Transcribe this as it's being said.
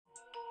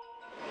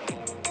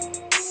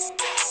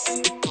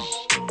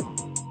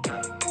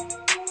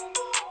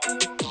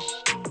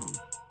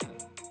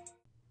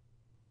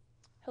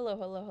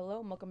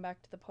welcome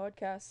back to the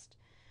podcast.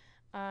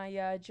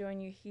 I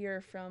join you here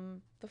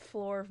from the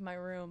floor of my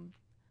room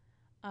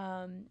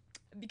um,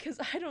 because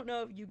I don't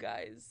know if you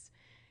guys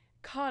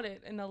caught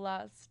it in the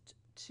last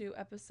two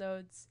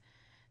episodes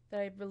that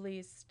I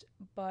released,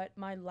 but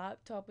my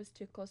laptop was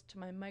too close to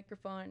my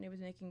microphone and it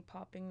was making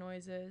popping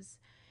noises.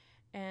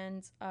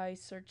 And I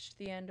searched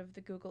the end of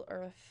the Google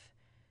Earth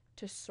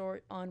to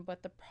sort on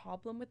what the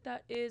problem with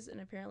that is,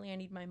 and apparently I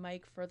need my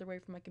mic further away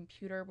from my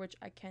computer, which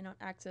I cannot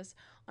access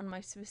on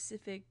my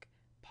specific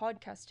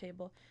podcast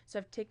table. So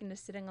I've taken to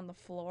sitting on the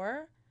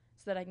floor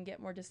so that I can get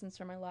more distance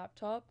from my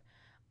laptop.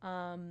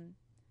 Um,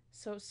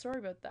 so sorry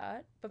about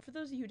that. But for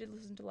those of you who did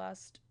listen to the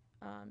last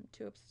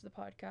two episodes of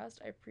the podcast,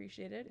 I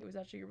appreciate it. It was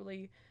actually a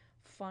really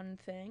fun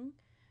thing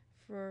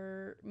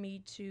for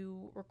me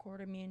to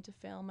record and me and to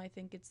film. I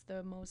think it's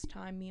the most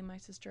time me and my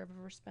sister have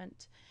ever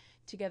spent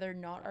together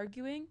not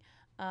arguing.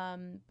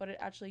 But it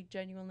actually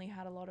genuinely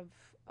had a lot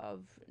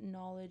of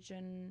knowledge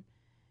and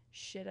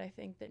shit I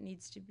think that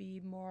needs to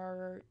be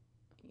more,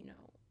 you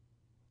know,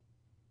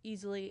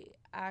 easily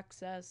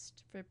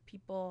accessed for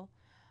people.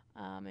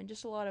 And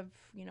just a lot of,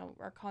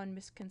 our common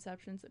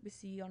misconceptions that we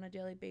see on a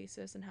daily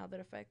basis and how that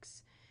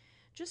affects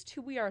just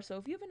who we are. So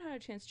if you haven't had a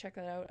chance to check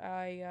that out,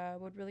 I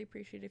would really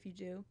appreciate it if you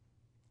do.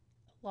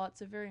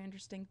 Lots of very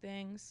interesting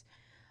things.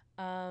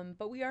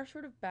 But we are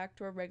sort of back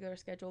to our regular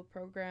scheduled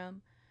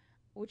program,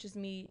 which is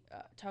me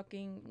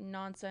talking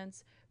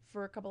nonsense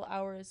for a couple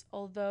hours.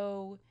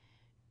 Although,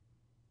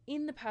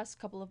 in the past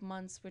couple of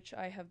months, which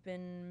I have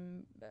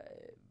been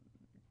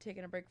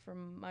taking a break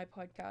from my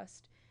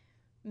podcast,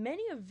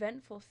 many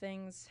eventful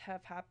things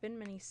have happened,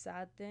 many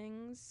sad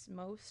things,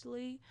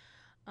 mostly.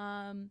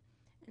 Um,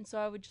 and so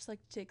I would just like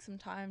to take some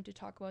time to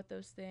talk about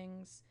those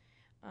things.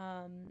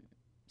 Um,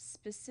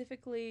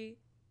 Specifically,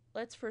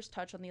 let's first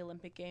touch on the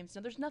Olympic Games.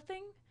 Now, there's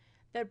nothing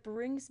that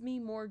brings me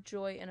more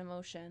joy and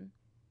emotion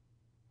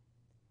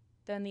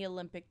than the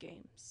Olympic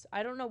Games.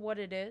 I don't know what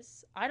it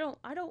is. I don't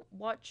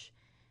watch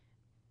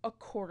a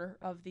quarter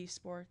of these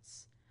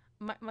sports.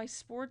 My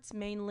sports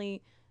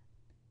mainly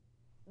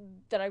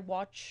that I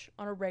watch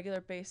on a regular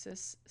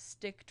basis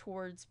stick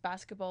towards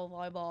basketball,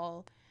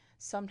 volleyball,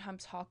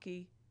 sometimes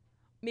hockey.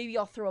 Maybe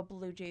I'll throw a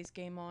Blue Jays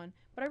game on,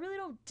 but I really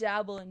don't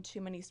dabble in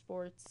too many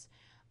sports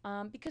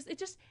because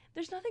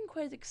there's nothing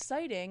quite as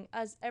exciting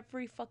as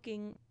every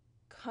fucking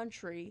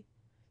country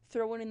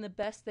throwing in the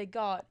best they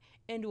got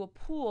into a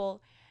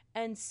pool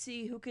and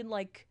see who can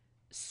like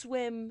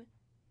swim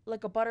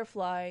like a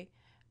butterfly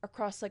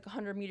across like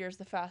 100 meters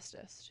the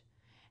fastest.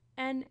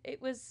 And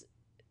it was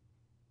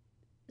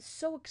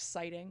so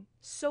exciting,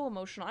 so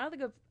emotional. I don't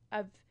think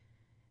I've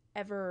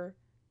ever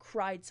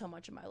cried so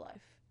much in my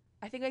life.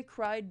 I think I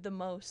cried the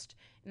most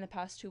in the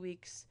past 2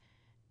 weeks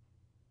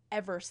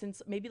ever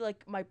since maybe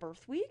like my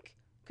birth week.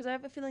 Because I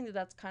have a feeling that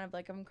that's kind of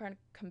like I'm trying to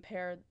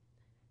compare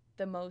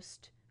the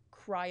most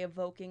cry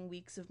evoking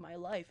weeks of my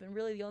life. And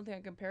really, the only thing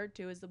I compare it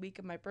to is the week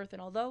of my birth.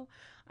 And although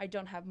I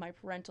don't have my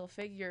parental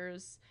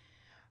figures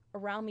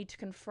around me to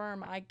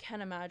confirm, I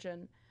can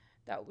imagine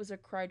that was a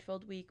cry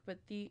filled week. But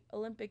the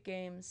Olympic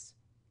Games,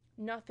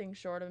 nothing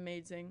short of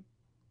amazing.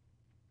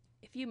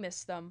 If you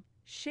missed them,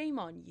 shame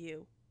on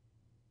you.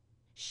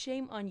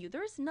 Shame on you.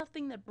 There is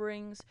nothing that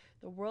brings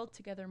the world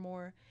together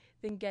more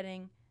than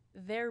getting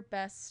their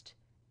best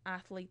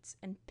athletes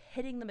and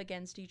pitting them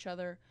against each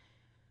other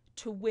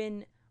to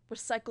win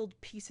recycled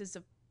pieces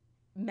of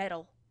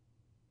metal.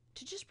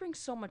 To just bring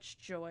so much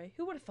joy.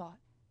 Who would have thought?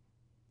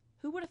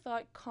 Who would have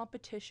thought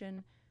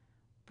competition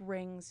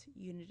brings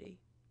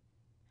unity?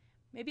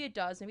 Maybe it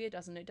does, maybe it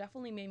doesn't. It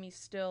definitely made me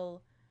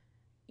still,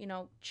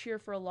 cheer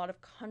for a lot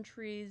of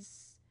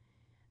countries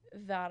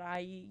that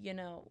I,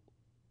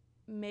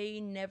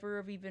 may never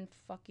have even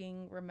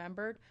fucking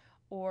remembered,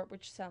 or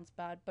which sounds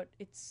bad, but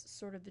it's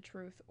sort of the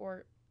truth.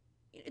 Or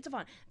it's a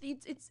fun.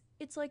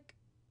 It's like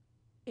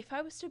if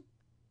I was to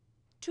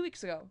 2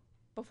 weeks ago,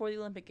 before the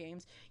Olympic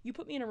Games, you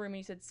put me in a room and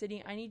you said,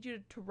 Sydney, I need you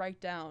to write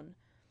down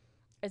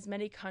as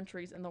many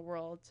countries in the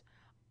world,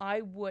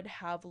 I would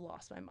have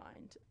lost my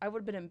mind. I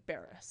would have been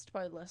embarrassed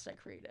by the list I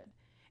created.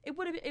 It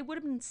would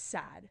have been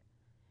sad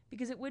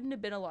because it wouldn't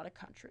have been a lot of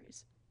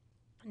countries.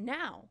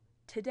 Now,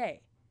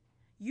 today,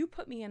 you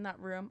put me in that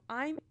room,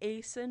 I'm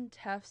acing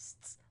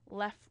tests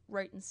left,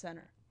 right, and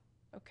center.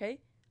 Okay?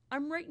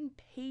 I'm writing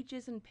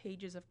pages and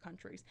pages of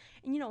countries.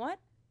 And you know what?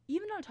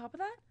 Even on top of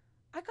that,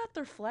 I got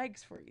their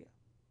flags for you.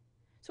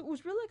 So it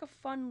was really like a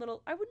fun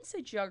little, I wouldn't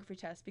say geography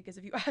test because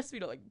if you asked me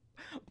to like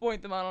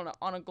point them out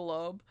on a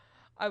globe,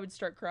 I would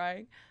start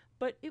crying.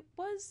 But it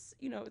was,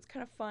 it's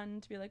kind of fun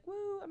to be like,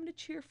 woo, I'm going to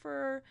cheer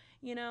for,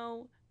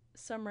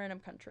 some random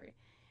country.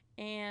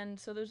 And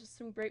so there's just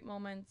some great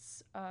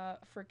moments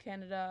for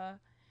Canada.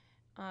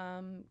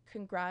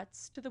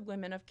 Congrats to the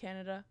women of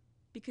Canada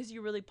because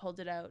you really pulled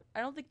it out.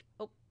 I don't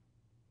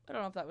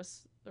know if that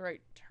was the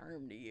right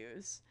term to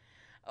use.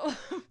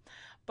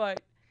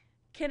 But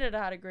Canada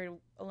had a great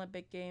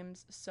Olympic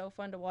Games. So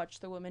fun to watch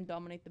the women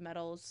dominate the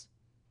medals.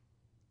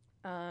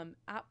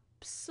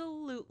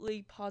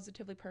 Absolutely,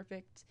 positively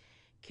perfect.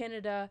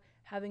 Canada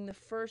having the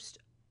first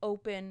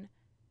open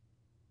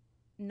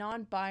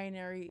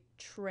non-binary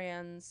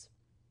trans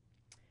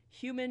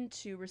human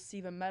to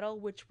receive a medal,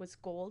 which was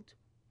gold.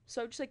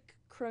 So just like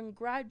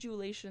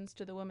congratulations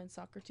to the women's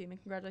soccer team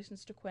and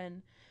congratulations to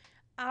Quinn.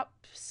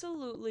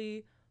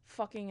 Absolutely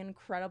fucking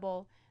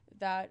incredible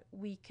that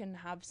we can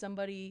have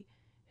somebody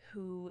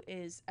who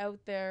is out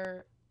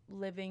there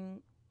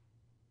living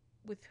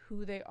with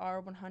who they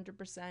are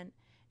 100%,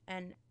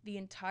 and the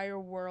entire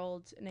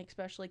world and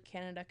especially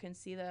Canada can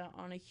see that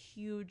on a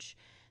huge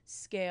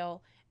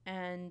scale.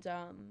 And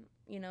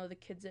the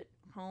kids at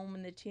home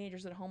and the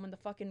teenagers at home and the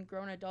fucking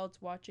grown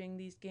adults watching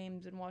these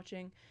games and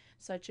watching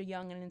such a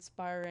young and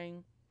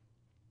inspiring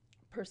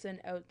person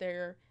out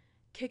there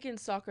kicking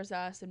soccer's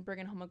ass and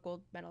bringing home a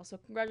gold medal. So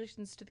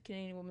congratulations to the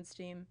Canadian women's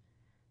team,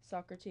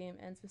 soccer team,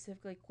 and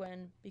specifically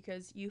Quinn,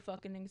 because you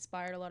fucking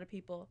inspired a lot of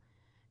people,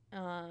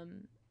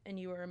 and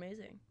you were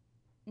amazing.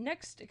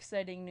 Next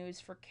exciting news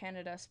for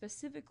Canada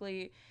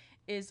specifically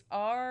is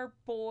our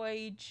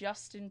boy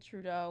Justin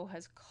Trudeau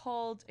has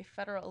called a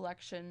federal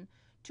election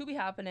to be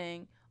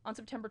happening on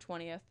September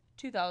 20th,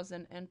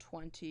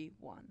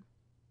 2021.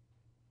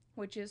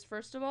 Which is,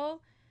 first of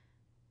all,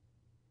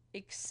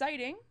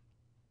 exciting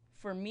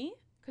for me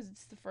because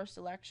it's the first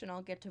election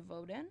I'll get to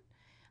vote in,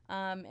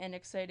 and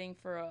exciting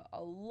for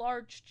a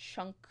large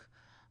chunk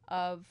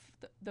of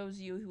those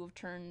of you who have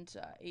turned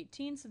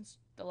 18 since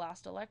the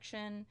last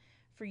election,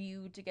 for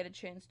you to get a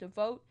chance to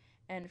vote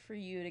and for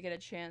you to get a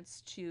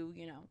chance to,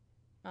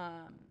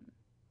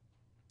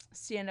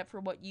 stand up for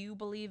what you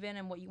believe in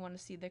and what you want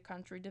to see the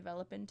country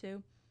develop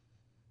into.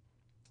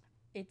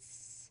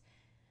 It's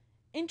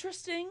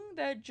interesting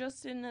that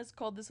Justin has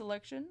called this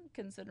election,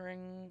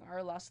 considering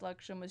our last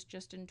election was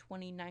just in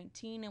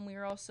 2019 and we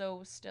are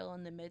also still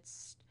in the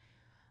midst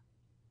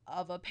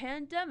of a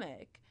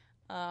pandemic.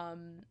 We're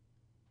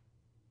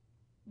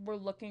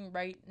looking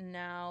right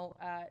now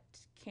at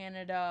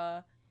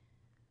Canada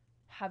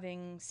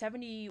having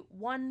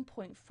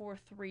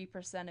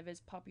 71.43% of its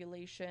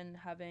population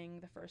having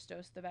the first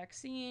dose of the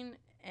vaccine,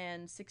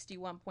 and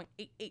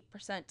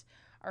 61.88%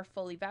 are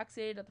fully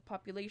vaccinated of the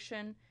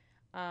population,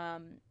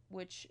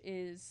 which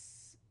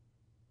is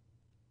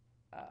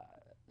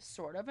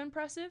sort of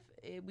impressive.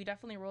 We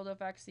definitely rolled out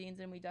vaccines,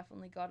 and we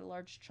definitely got a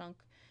large chunk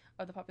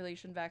of the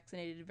population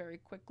vaccinated very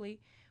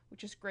quickly,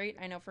 which is great.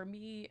 I know for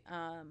me,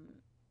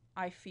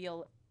 I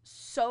feel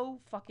so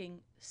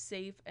fucking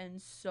safe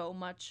and so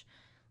much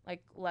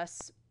like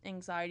less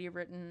anxiety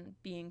ridden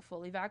being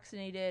fully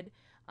vaccinated.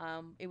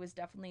 It was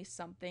definitely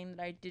something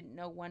that I didn't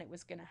know when it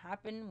was going to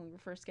happen when we were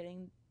first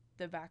getting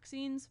the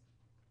vaccines.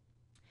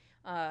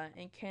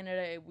 In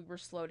Canada, we were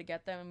slow to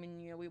get them. I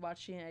mean, we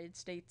watched the United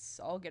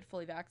States all get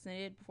fully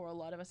vaccinated before a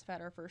lot of us have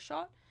had our first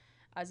shot,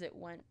 as it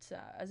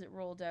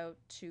rolled out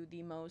to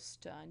the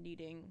most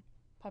needing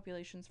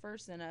populations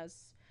first. And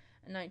as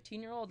a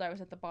 19-year-old, I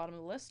was at the bottom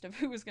of the list of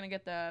who was going to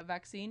get the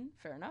vaccine.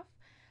 Fair enough.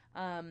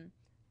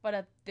 But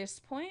at this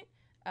point,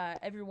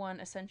 everyone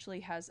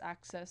essentially has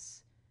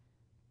access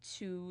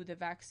to the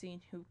vaccine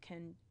who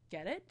can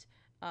get it.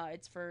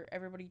 It's for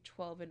everybody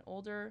 12 and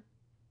older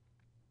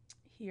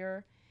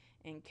here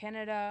in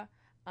Canada.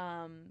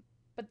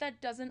 But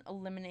that doesn't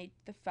eliminate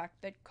the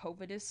fact that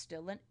COVID is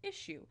still an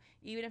issue.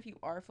 Even if you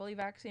are fully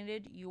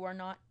vaccinated, you are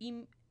not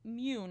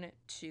immune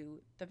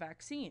to the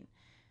vaccine,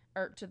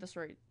 or to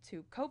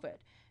COVID.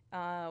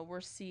 We're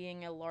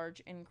seeing a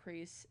large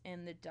increase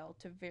in the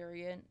Delta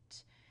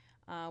variant,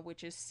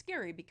 which is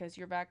scary because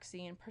your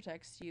vaccine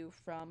protects you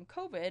from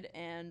COVID,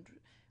 and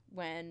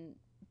when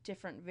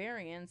different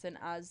variants and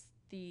as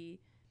the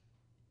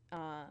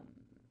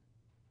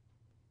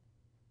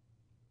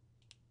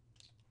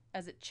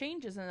as it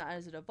changes and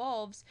as it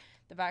evolves,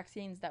 the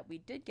vaccines that we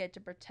did get to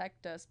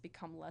protect us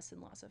become less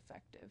and less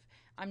effective.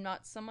 I'm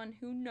not someone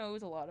who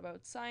knows a lot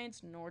about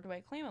science, nor do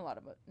I claim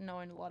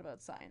knowing a lot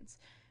about science,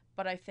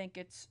 but I think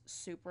it's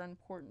super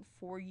important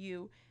for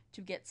you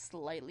to get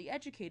slightly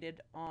educated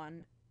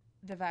on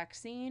the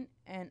vaccine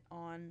and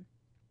on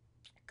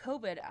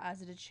COVID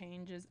as it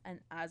changes and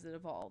as it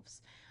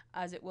evolves,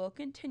 as it will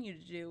continue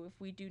to do if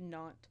we do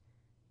not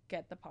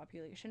get the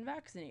population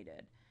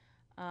vaccinated.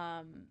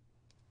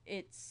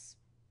 It's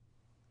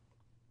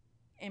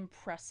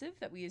impressive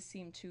that we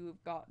seem to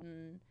have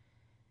gotten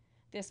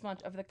this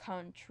much of the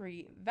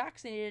country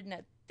vaccinated, and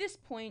at this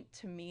point,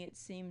 to me, it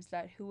seems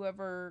that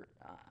whoever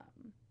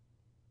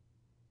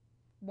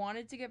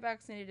wanted to get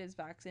vaccinated is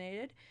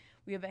vaccinated.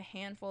 We have a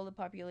handful of the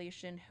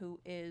population who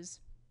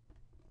is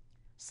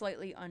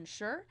slightly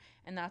unsure,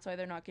 and that's why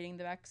they're not getting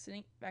the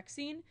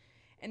vaccine.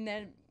 And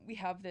then we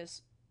have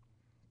this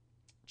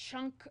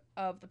chunk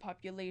of the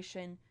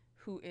population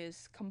who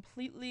is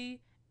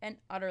completely and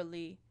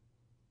utterly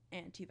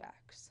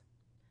anti-vax.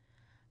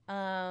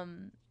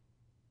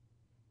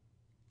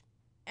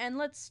 And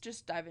let's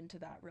just dive into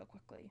that real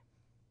quickly.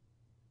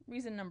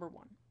 Reason number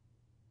one.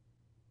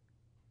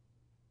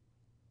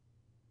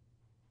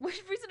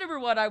 Reason number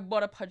one, I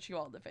want to punch you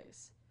all in the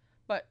face.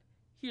 But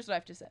here's what I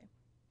have to say.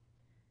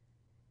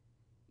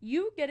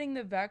 You getting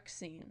the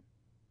vaccine,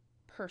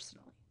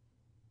 personally,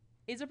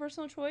 is a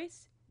personal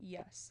choice?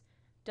 Yes.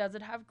 Does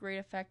it have great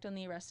effect on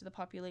the rest of the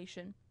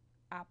population?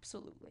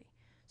 Absolutely.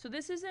 So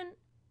this isn't,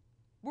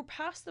 we're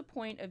past the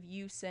point of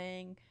you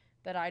saying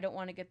that I don't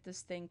want to get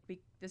this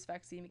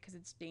vaccine because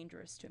it's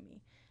dangerous to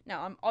me.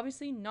 Now, I'm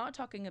obviously not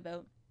talking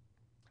about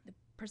the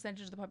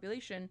percentage of the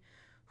population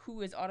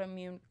who is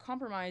autoimmune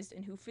compromised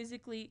and who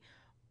physically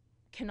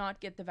cannot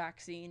get the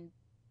vaccine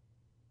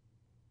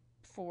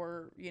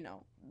for,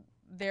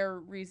 their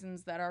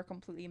reasons that are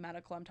completely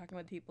medical. I'm talking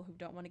about people who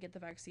don't want to get the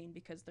vaccine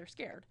because they're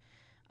scared.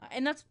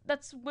 And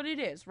that's what it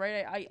is,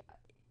 right? I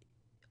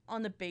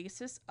on the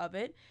basis of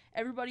it,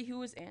 everybody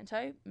who is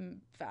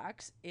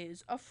anti-vax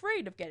is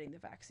afraid of getting the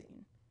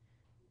vaccine.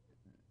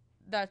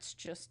 That's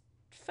just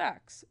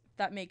facts.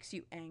 That makes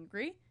you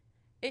angry.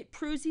 It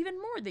proves even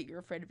more that you're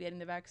afraid of getting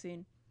the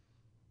vaccine.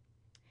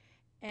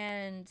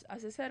 And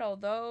as I said,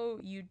 although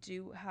you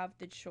do have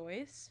the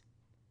choice,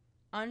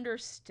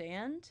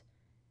 understand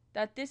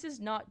that this is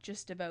not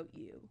just about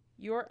you.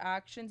 Your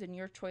actions and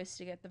your choice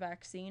to get the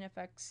vaccine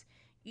affects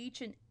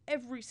each and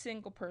every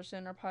single person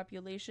in our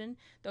population,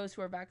 those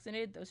who are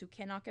vaccinated, those who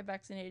cannot get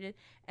vaccinated,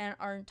 and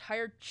our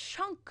entire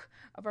chunk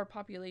of our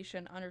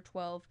population under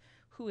 12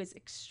 who is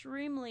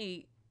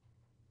extremely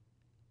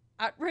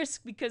at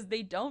risk because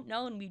they don't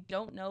know, and we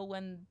don't know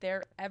when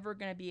they're ever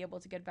going to be able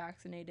to get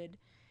vaccinated.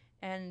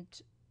 And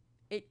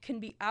it can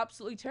be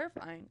absolutely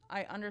terrifying.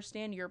 I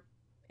understand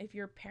if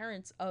you're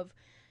parents of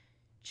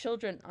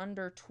children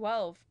under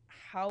 12,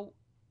 how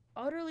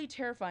utterly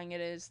terrifying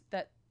it is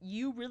that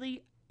you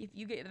really, if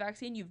you get the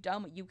vaccine, you've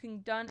done what you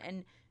can done,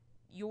 and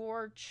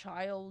your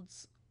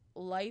child's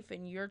life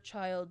and your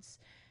child's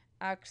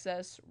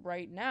access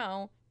right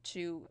now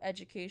to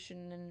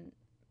education and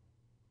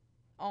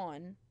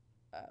on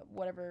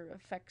whatever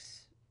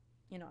affects,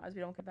 as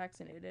we don't get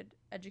vaccinated,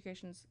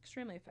 education's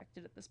extremely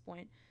affected at this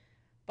point.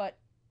 But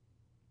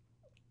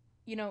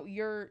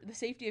the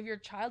safety of your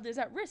child is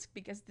at risk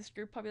because this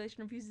group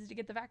population refuses to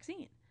get the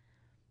vaccine.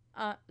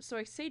 So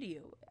I say to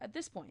you, at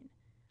this point,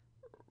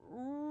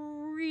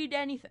 read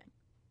anything.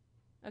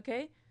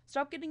 Okay?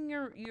 Stop getting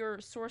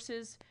your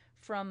sources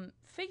from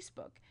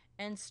Facebook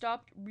and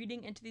stop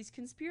reading into these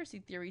conspiracy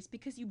theories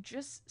because you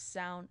just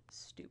sound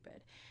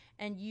stupid.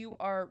 And you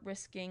are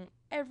risking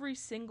every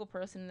single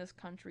person in this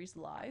country's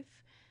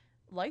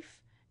life,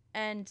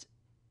 and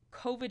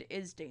COVID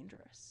is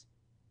dangerous.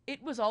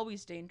 It was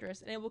always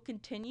dangerous, and it will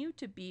continue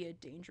to be a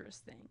dangerous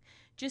thing.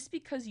 Just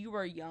because you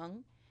are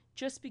young,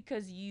 just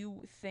because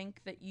you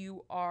think that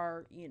you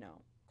are,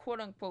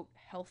 quote unquote,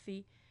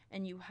 healthy,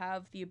 and you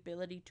have the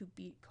ability to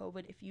beat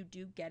COVID if you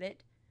do get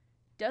it,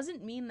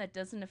 doesn't mean that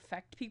doesn't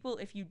affect people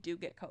if you do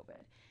get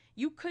COVID.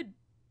 You could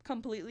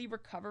completely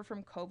recover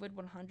from COVID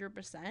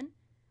 100%.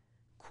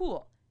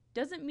 Cool.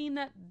 Doesn't mean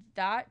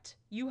that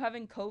you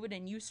having COVID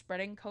and you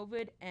spreading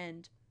COVID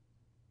and,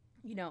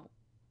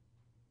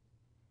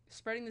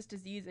 spreading this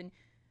disease and,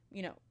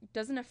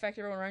 doesn't affect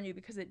everyone around you,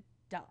 because it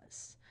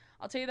does.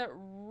 I'll tell you that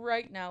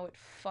right now, it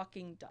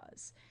fucking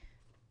does.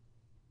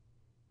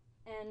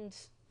 And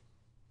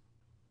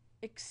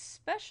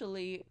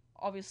especially,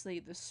 obviously,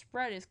 the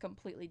spread is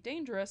completely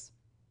dangerous,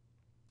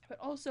 but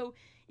also,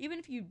 even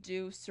if you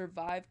do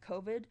survive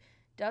COVID,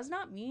 does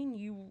not mean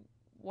you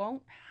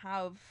won't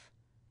have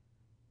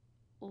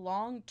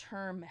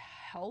long-term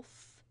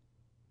health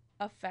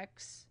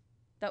effects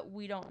that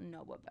we don't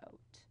know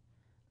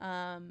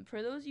about.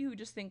 For those of you who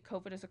just think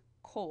COVID is a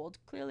cold,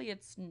 clearly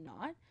it's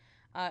not.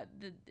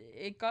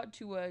 It got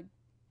to a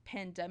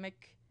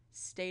pandemic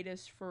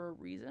status for a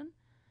reason.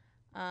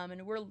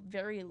 And we're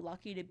very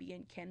lucky to be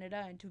in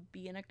Canada and to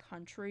be in a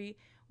country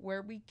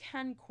where we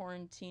can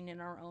quarantine in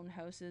our own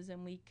houses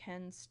and we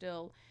can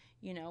still,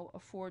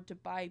 afford to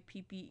buy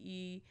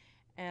PPE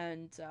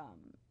and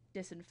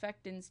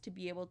disinfectants to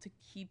be able to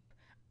keep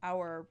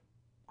our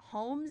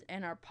homes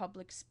and our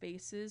public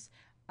spaces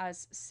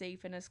as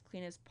safe and as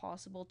clean as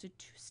possible to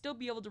still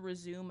be able to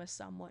resume a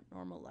somewhat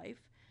normal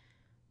life.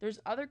 There's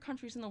other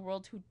countries in the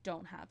world who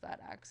don't have that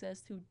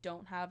access, who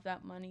don't have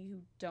that money, who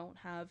don't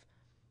have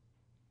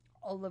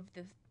all of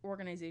the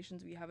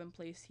organizations we have in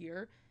place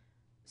here.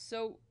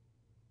 So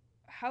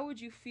how would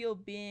you feel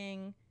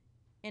being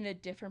in a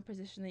different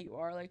position that you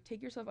are? Like,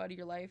 take yourself out of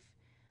your life,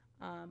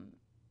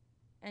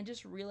 and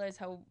just realize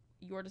how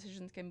your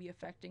decisions can be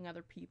affecting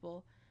other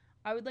people.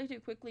 I would like to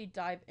quickly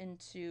dive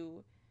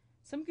into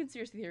some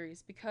conspiracy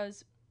theories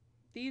because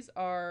these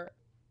are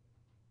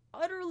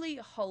utterly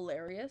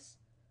hilarious.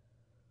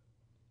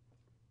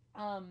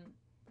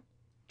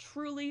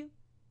 Truly,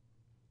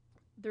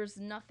 there's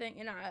nothing,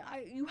 and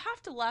you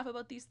have to laugh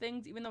about these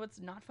things even though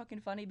it's not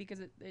fucking funny because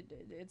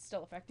it's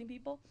still affecting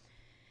people.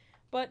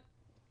 But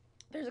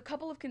there's a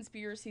couple of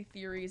conspiracy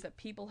theories that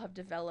people have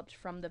developed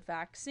from the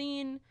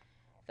vaccine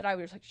that I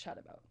would just like to chat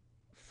about.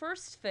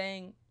 First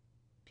thing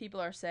people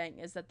are saying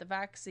is that the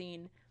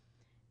vaccine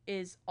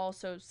is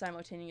also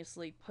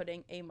simultaneously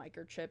putting a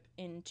microchip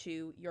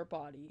into your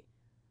body,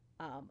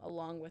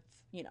 along with,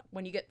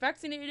 when you get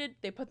vaccinated,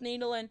 they put the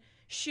needle in,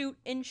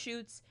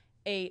 shoots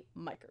a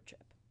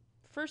microchip.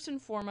 First and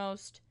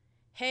foremost,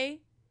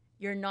 hey,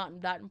 you're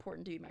not that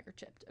important to be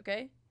microchipped,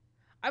 okay?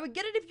 I would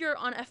get it if you're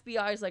on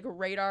FBI's like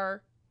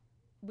radar.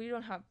 We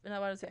don't have, and I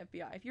want to say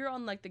FBI. If you're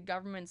on like the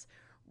government's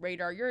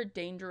radar, you're a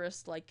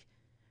dangerous like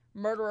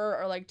murderer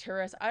or like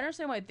terrorist. I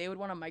understand why they would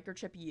want to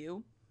microchip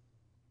you,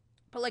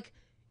 but like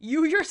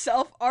you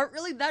yourself aren't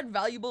really that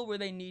valuable where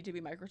they need to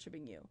be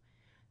microchipping you.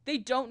 They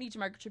don't need to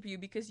microchip you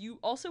because you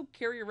also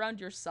carry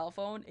around your cell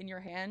phone in your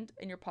hand,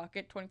 in your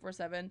pocket,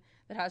 24/7,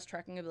 that has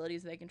tracking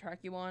abilities they can track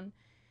you on,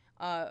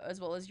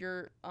 as well as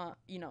your,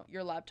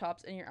 your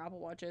laptops and your Apple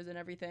Watches and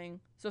everything.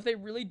 So if they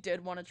really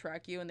did want to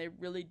track you and they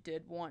really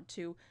did want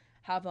to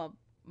have a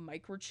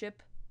microchip,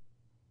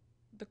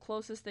 the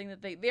closest thing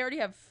that they already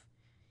have,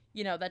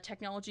 that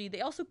technology.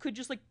 They also could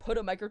just like put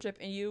a microchip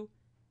in you,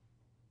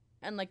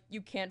 and like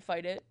you can't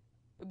fight it.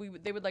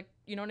 They would like,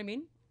 you know what I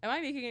mean? Am I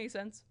making any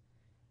sense?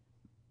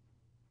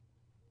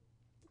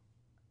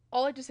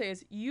 All I have to say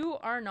is you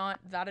are not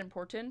that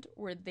important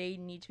where they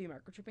need to be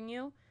microchipping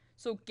you.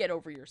 So get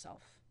over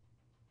yourself.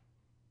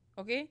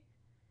 Okay?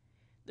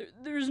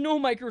 There's no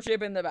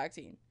microchip in the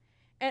vaccine.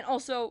 And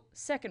also,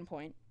 second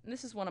point, and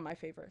this is one of my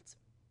favorites.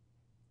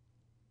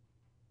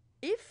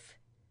 If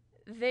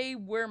they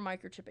were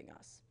microchipping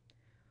us,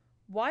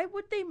 why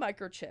would they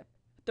microchip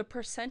the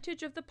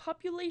percentage of the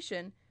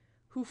population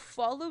who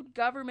followed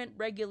government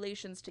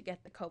regulations to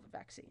get the COVID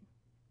vaccine?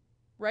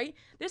 Right?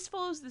 This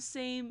follows the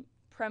same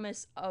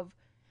premise of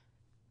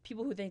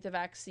people who think the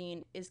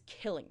vaccine is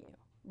killing you,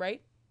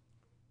 right?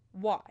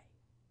 Why?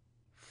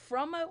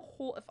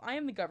 If I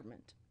am the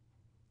government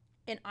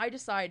and I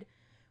decide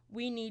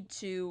we need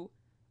to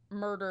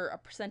murder a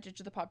percentage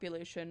of the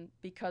population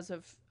because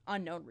of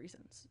unknown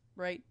reasons,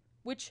 right?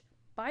 Which,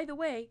 by the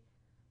way,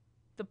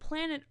 the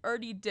planet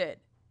already did.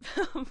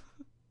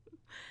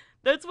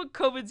 That's what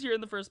COVID's here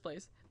in the first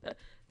place. The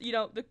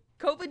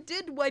COVID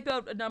did wipe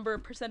out a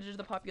percentage of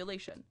the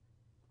population.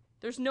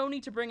 There's no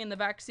need to bring in the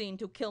vaccine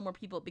to kill more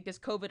people because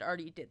COVID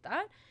already did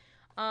that.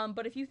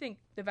 But if you think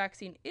the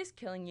vaccine is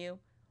killing you,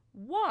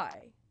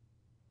 why?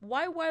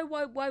 Why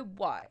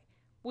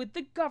would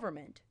the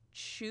government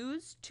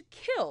choose to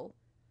kill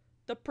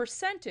the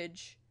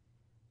percentage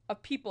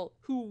of people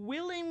who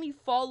willingly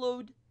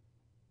followed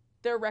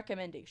their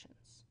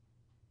recommendations?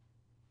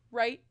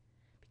 Right?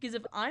 Because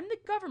if I'm the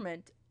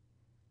government,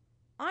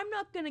 I'm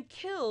not going to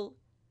kill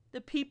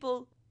the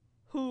people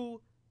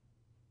who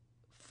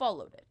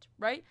followed it,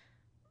 right?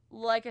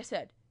 Like I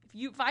said,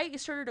 if I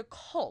started a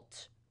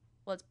cult,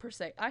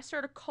 I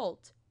start a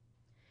cult,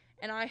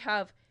 and I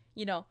have,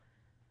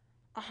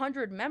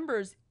 100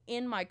 members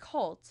in my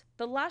cult,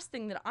 the last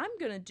thing that I'm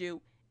gonna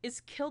do is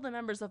kill the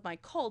members of my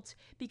cult,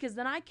 because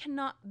then I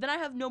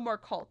have no more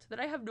cult, then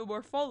I have no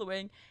more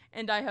following,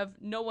 and I have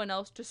no one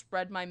else to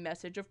spread my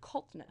message of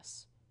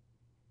cultness.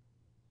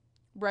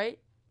 Right?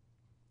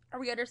 Are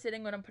we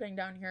understanding what I'm putting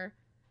down here?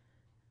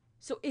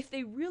 So if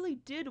they really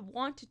did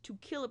want to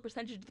kill a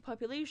percentage of the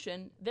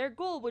population, their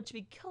goal would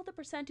be kill the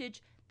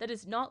percentage that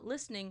is not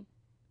listening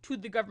to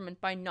the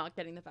government by not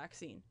getting the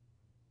vaccine.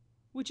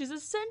 Which is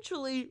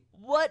essentially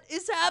what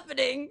is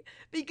happening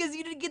because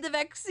you didn't get the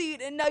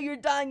vaccine and now you're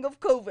dying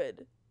of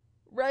COVID.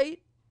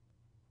 Right?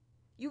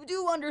 You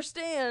do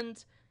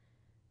understand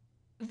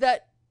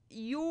that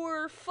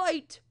your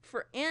fight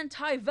for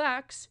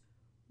anti-vax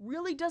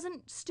really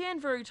doesn't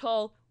stand very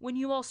tall when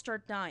you all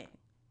start dying.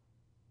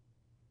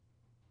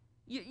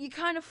 You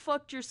kind of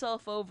fucked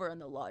yourself over in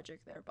the logic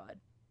there, bud.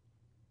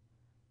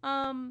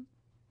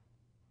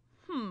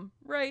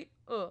 Right.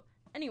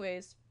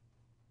 Anyways,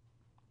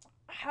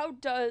 how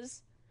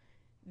does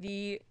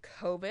the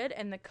COVID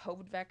and the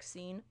COVID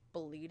vaccine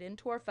bleed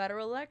into our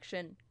federal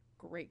election?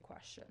 Great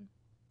question.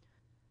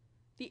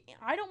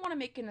 I don't want to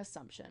make an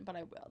assumption, but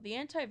I will. The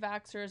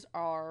anti-vaxxers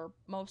are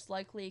most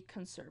likely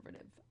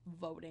conservative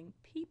voting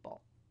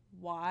people.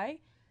 Why?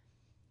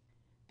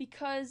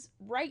 Because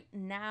right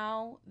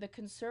now, the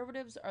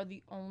conservatives are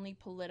the only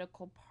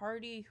political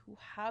party who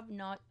have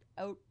not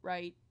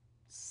outright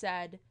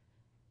said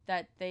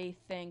that they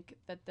think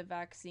that the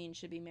vaccine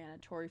should be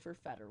mandatory for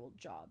federal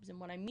jobs. And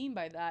what I mean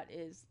by that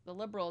is the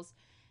Liberals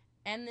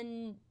and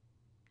the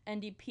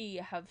NDP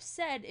have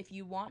said if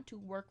you want to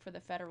work for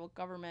the federal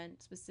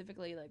government,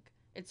 specifically like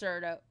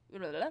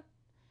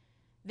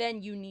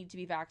then you need to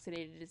be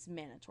vaccinated. It's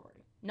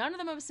mandatory. None of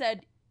them have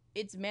said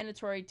it's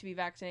mandatory to be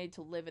vaccinated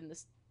to live in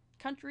this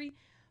country,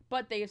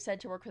 but they have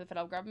said to work for the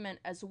federal government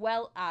as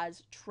well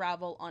as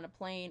travel on a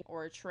plane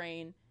or a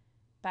train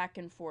back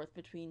and forth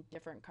between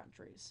different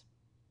countries.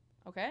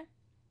 Okay?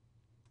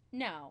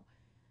 Now,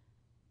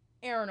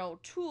 Aaron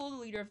O'Toole, the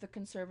leader of the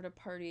Conservative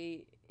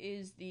Party,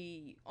 is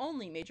the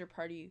only major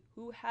party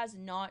who has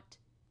not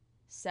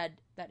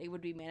said that it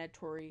would be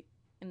mandatory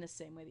in the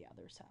same way the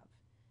others have.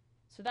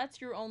 So that's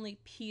your only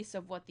piece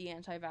of what the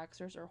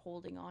anti-vaxxers are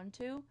holding on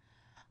to.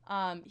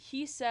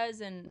 He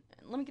says, and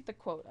let me get the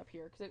quote up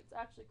here because it's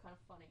actually kind of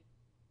funny.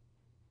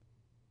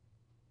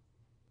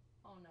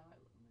 Oh no.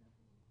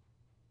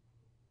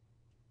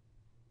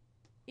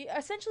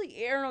 Essentially,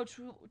 Aaron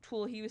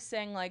O'Toole, he was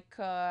saying, like,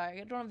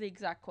 I don't have the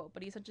exact quote,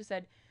 but he essentially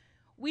said,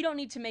 we don't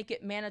need to make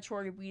it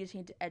mandatory, we just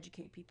need to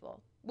educate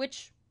people.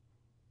 Which,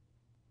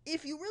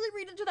 if you really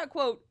read into that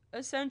quote,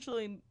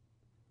 essentially,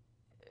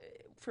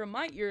 from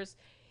my ears,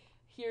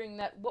 hearing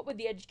that, what would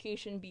the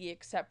education be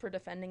except for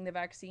defending the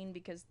vaccine,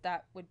 because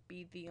that would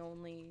be the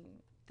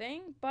only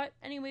thing. But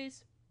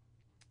anyways,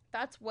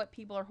 that's what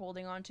people are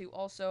holding on to.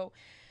 Also,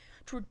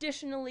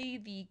 traditionally,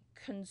 the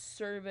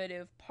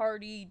Conservative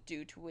Party,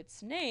 due to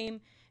its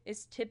name,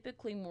 is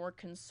typically more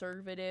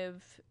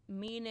conservative,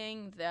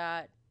 meaning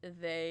that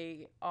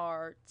they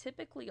are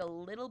typically lean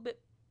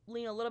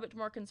a little bit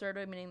more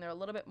conservative, meaning they're a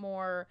little bit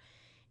more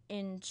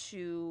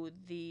into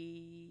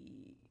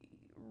the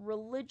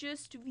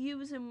religious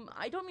views. And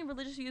I don't mean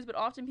religious views, but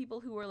often people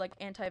who are like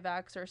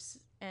anti-vax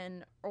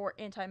or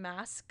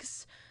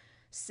anti-masks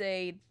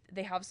say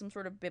they have some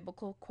sort of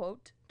biblical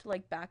quote to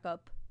like back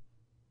up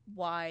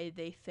why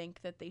they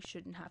think that they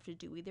shouldn't have to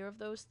do either of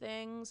those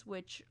things,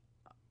 which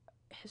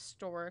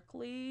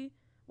historically,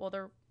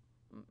 well,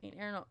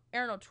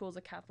 Aaron O'Toole's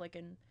a Catholic,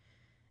 and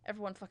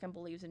everyone fucking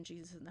believes in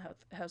Jesus in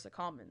the House of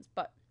Commons,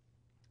 but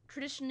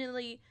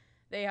traditionally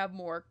they have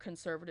more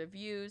conservative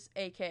views,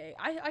 aka,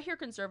 I hear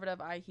conservative,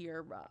 I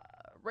hear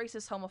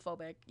racist,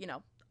 homophobic,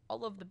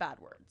 all of the bad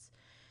words.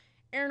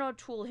 Aaron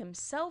O'Toole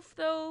himself,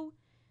 though,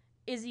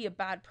 is he a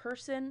bad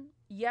person?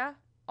 Yeah,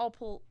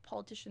 all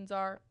politicians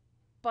are.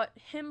 But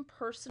him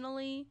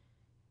personally,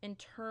 in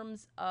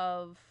terms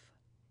of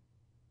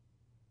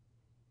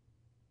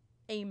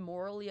a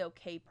morally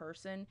okay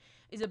person,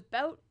 is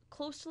about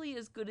closely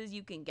as good as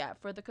you can get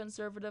for the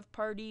conservative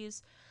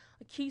parties.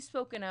 Like, he's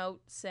spoken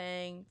out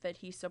saying that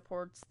he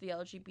supports the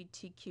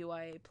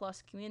LGBTQIA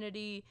plus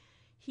community.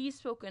 He's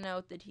spoken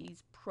out that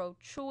he's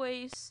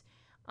pro-choice.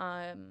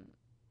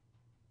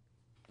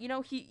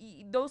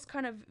 He those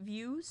kind of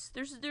views.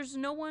 There's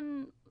no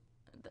one.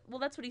 Well,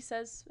 that's what he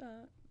says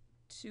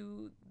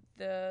to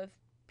the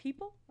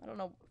people. I don't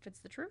know if it's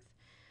the truth,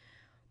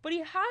 but he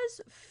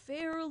has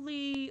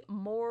fairly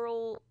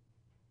moral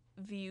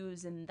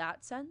views in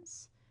that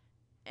sense,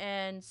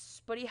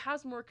 but he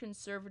has more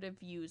conservative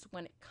views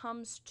when it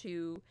comes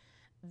to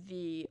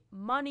the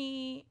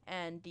money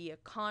and the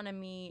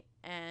economy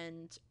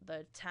and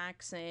the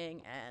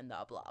taxing and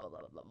the blah blah blah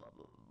blah blah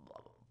blah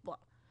blah blah.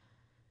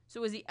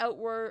 So is he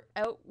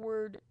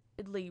outwardly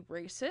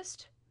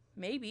racist?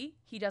 Maybe.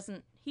 He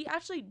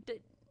actually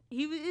did.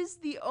 He is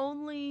the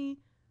only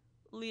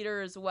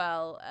leader as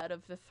well out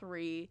of the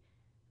three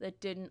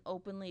that didn't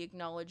openly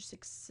acknowledge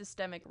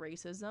systemic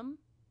racism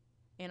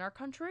in our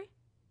country,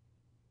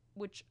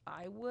 which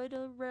I would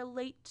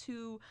relate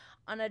to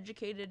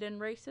uneducated and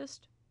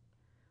racist.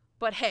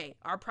 But hey,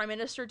 our prime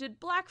minister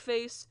did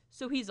blackface,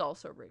 so he's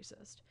also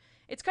racist.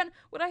 It's kind of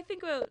what I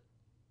think about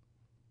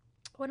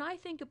when I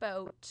think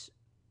about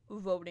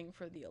voting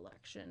for the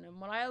election,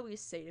 and what I always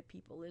say to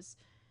people is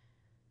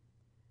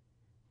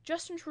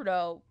Justin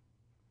Trudeau,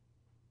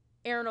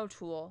 Aaron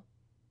O'Toole,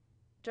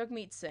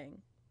 Jagmeet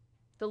Singh,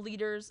 the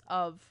leaders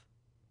of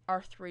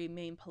our three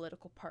main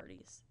political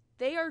parties,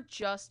 they are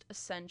just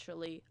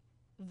essentially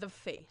the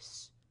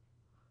face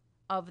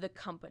of the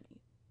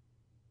company,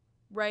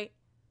 right?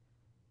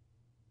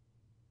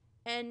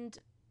 And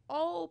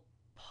all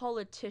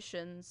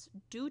politicians,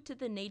 due to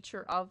the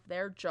nature of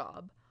their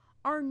job,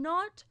 are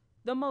not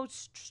the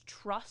most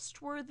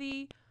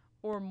trustworthy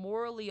or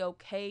morally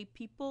okay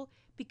people,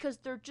 because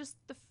they're just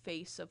the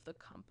face of the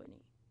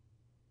company,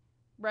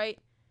 right?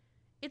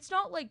 It's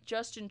not like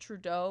Justin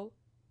Trudeau,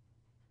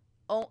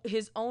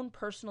 his own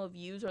personal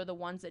views are the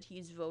ones that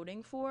he's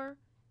voting for.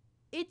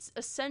 It's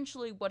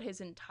essentially what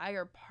his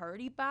entire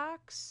party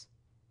backs,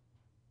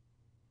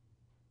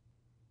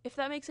 if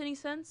that makes any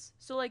sense.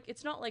 So, like,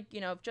 it's not like,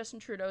 if Justin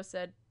Trudeau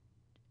said,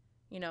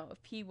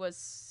 if he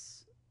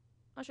was,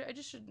 actually, I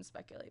just shouldn't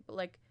speculate, but,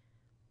 like,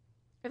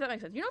 if that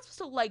makes sense. You're not supposed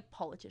to like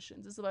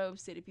politicians, is what I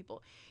always say to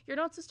people. You're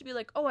not supposed to be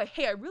like, oh,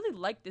 hey, I really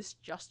like this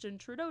Justin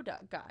Trudeau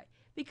guy,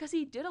 because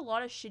he did a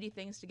lot of shitty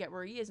things to get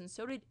where he is, and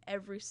so did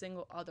every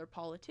single other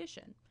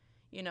politician.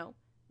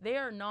 They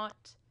are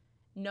not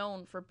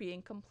known for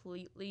being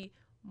completely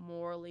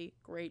morally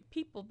great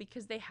people,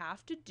 because they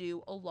have to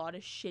do a lot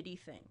of shitty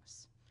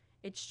things.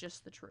 It's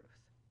just the truth,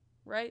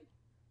 right?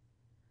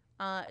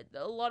 A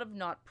lot of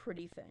not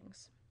pretty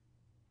things.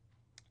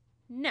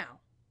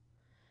 Now,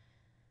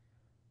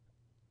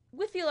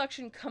 with the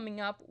election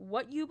coming up,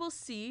 what you will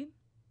see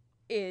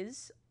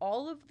is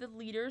all of the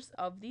leaders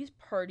of these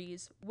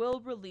parties will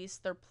release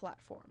their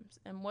platforms.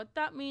 And what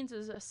that means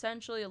is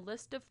essentially a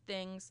list of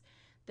things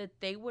that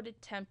they would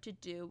attempt to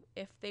do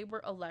if they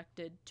were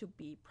elected to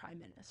be prime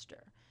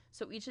minister.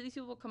 So each of these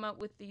people will come out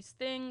with these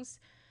things.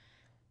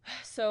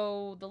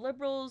 So the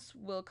Liberals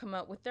will come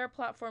out with their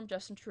platform.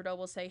 Justin Trudeau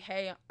will say,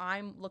 hey,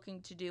 I'm looking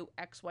to do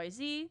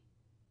XYZ.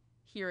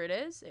 Here it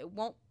is. It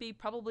won't be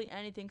probably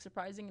anything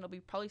surprising. It'll be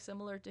probably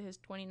similar to his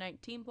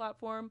 2019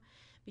 platform,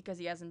 because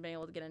he hasn't been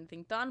able to get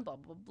anything done, blah,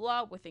 blah,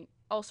 blah, with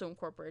also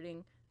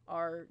incorporating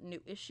our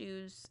new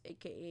issues,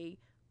 aka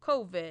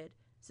COVID,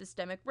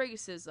 systemic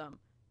racism,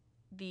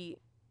 the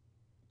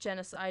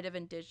genocide of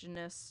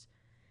Indigenous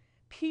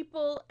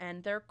people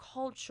and their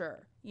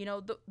culture.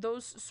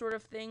 Those sort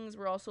of things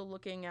we're also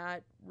looking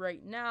at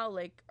right now,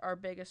 like our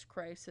biggest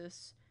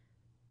crisis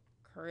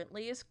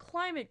currently is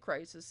climate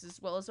crisis,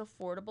 as well as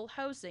affordable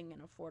housing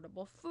and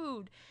affordable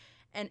food,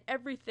 and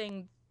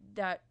everything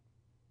that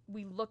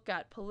we look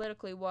at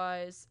politically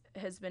wise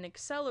has been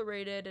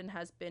accelerated and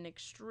has been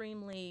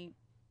extremely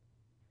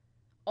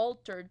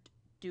altered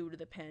due to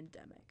the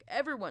pandemic.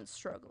 Everyone's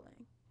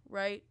struggling,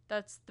 right?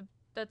 That's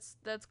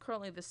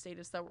currently the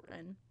status that we're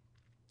in.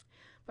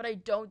 But I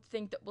don't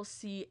think that we'll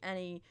see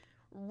any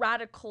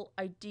radical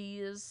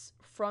ideas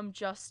from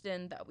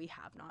Justin that we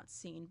have not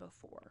seen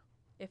before,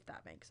 if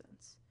that makes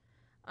sense.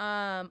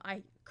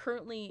 I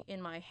currently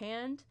in my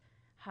hand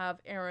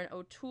have Aaron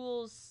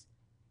O'Toole's,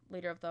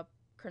 leader of the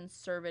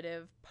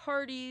Conservative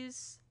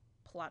Party's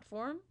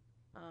platform,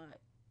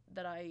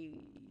 that I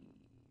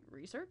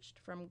researched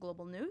from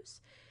Global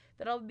News,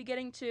 that I'll be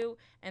getting to,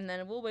 and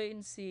then we'll wait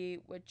and see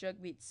what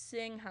Jagmeet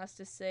Singh has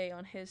to say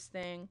on his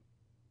thing.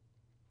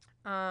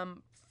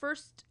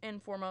 First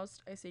and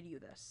foremost, I say to you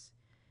this.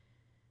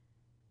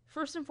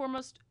 First and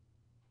foremost,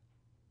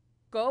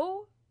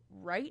 go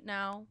right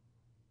now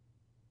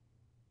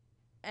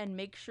and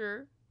make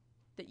sure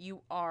that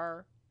you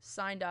are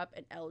signed up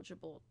and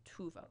eligible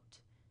to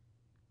vote.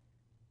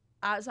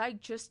 As I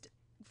just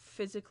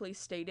physically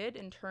stated,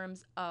 in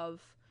terms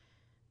of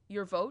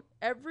your vote,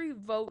 every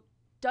vote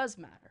does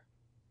matter.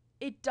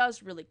 It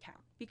does really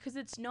count, because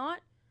it's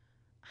not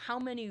how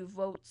many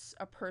votes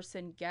a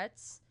person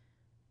gets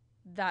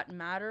that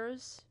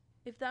matters,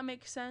 if that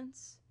makes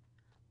sense.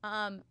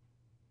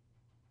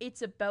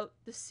 It's about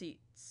the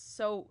seats.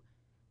 So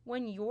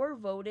when you're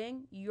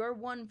voting, your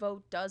one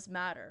vote does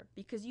matter,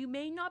 because you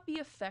may not be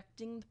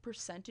affecting the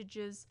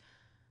percentages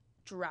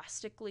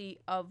drastically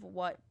of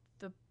what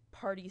the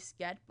parties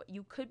get, but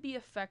you could be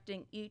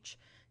affecting each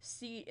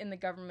seat in the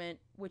government,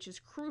 which is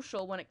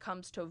crucial when it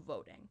comes to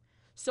voting.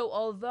 So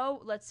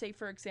although, let's say,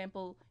 for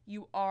example,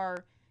 you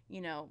are,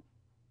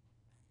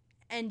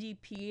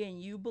 NDP, and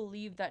you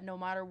believe that no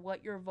matter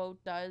what your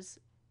vote does,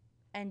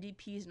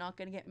 NDP is not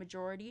going to get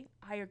majority,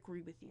 I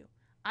agree with you.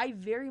 I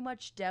very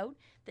much doubt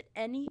that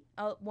any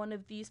one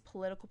of these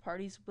political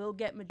parties will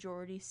get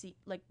majority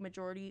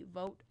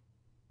vote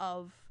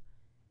of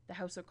the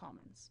House of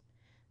Commons.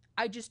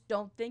 I just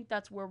don't think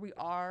that's where we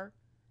are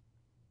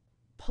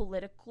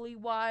politically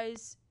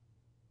wise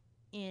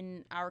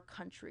in our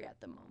country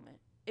at the moment.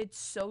 It's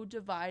so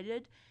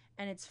divided,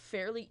 and it's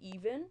fairly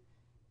even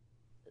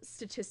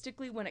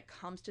statistically when it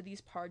comes to these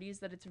parties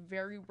that it's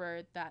very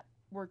rare that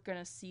we're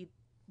gonna see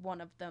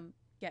one of them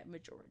get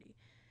majority.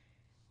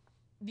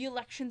 The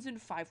election's in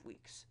 5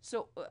 weeks,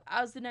 so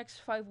as the next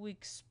 5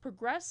 weeks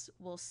progress,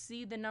 we'll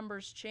see the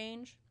numbers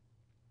change.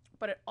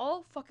 But it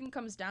all fucking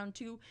comes down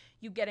to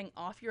you getting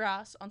off your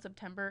ass on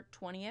September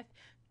 20th,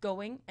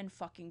 going and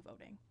fucking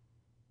voting.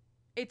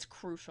 It's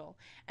crucial,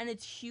 and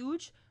it's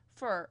huge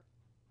for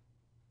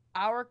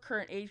our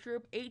current age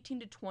group, 18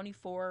 to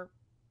 24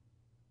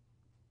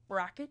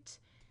 bracket.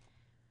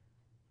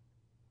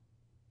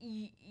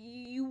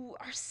 You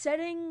are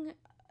setting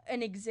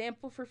an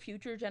example for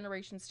future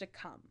generations to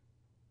come.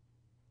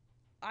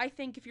 I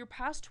think if you're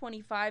past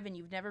 25 and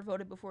you've never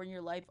voted before in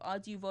your life,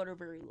 odds you vote are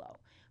very low.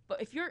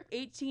 But if you're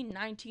 18,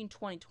 19,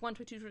 20, 21,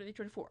 22, 23,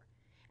 24,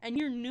 and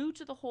you're new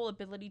to the whole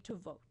ability to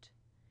vote,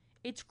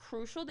 it's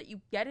crucial that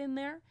you get in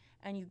there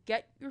and you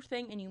get your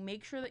thing and you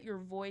make sure that your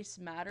voice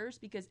matters,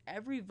 because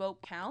every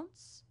vote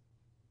counts.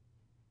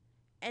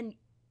 And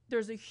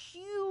there's a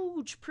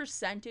huge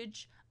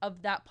percentage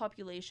of that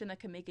population that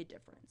can make a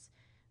difference.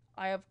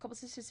 I have a couple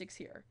statistics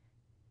here.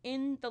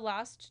 In the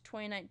last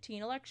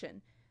 2019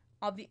 election,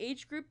 of the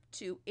age group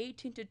to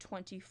 18 to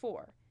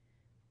 24,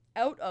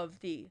 out of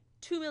the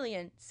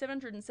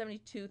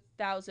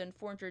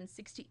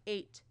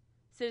 2,772,468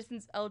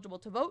 citizens eligible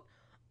to vote,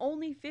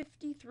 only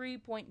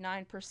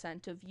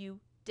 53.9% of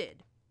you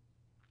did.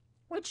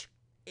 Which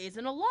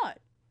isn't a lot,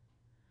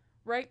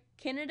 right?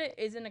 Canada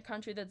isn't a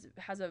country that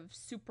has a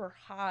super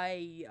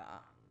high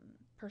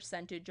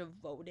percentage of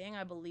voting.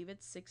 I believe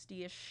it's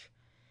 60-ish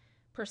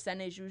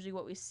percent is usually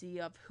what we see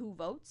of who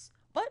votes.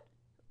 But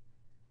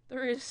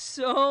there is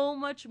so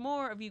much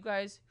more of you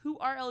guys who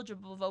are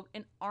eligible to vote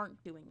and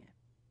aren't doing it,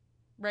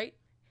 right?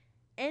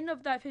 And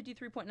of that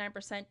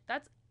 53.9%,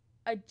 that's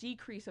a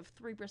decrease of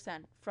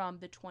 3% from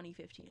the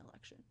 2015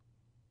 election.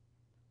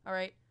 All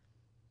right?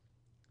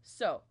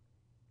 So,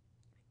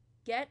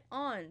 get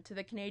on to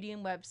the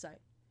Canadian website.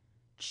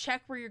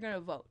 Check where you're going to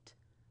vote.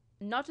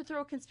 Not to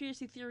throw a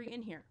conspiracy theory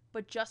in here,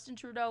 but Justin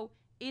Trudeau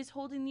is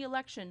holding the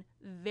election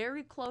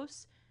very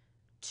close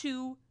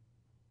to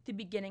the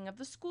beginning of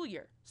the school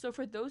year. So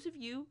for those of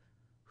you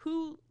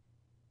who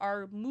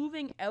are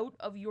moving out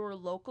of your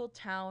local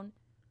town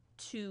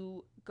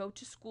to go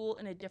to school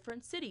in a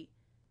different city,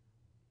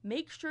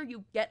 make sure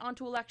you get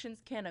onto Elections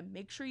Canada.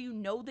 Make sure you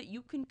know that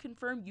you can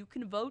confirm you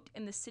can vote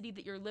in the city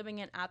that you're living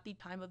in at the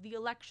time of the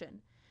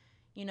election.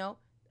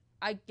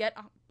 I get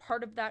a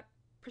part of that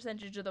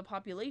percentage of the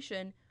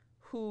population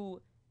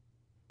who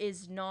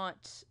is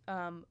not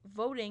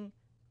voting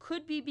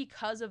could be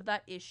because of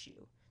that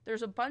issue.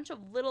 There's a bunch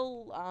of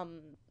little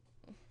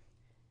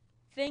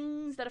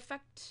things that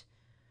affect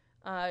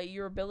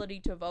your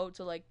ability to vote.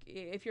 So, like,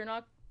 if you're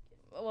not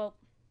well,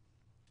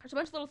 there's a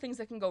bunch of little things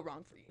that can go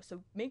wrong for you.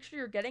 So make sure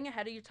you're getting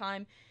ahead of your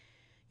time.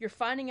 You're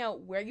finding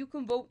out where you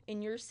can vote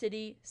in your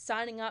city,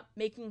 signing up,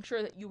 making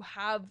sure that you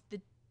have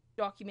the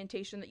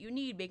documentation that you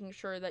need, making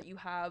sure that you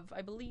have,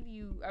 I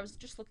was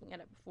just looking at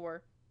it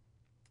before,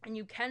 and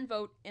you can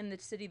vote in the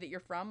city that you're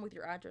from with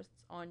your address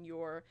on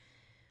your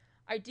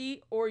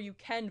ID, or you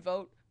can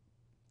vote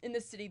in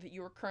the city that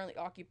you are currently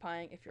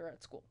occupying if you're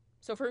at school.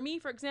 So for me,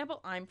 for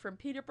example, I'm from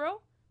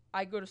Peterborough.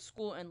 I go to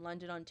school in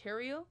London,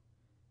 Ontario.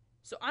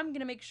 So I'm going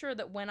to make sure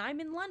that when I'm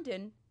in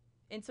London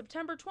in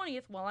September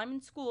 20th while I'm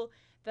in school,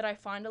 that I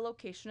find a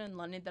location in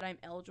London that I'm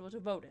eligible to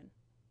vote in.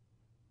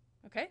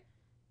 Okay?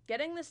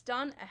 Getting this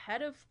done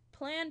ahead of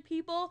plan,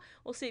 people,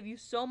 will save you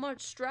so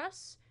much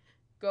stress.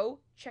 Go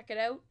check it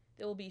out.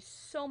 There will be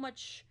so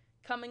much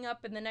coming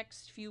up in the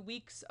next few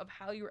weeks of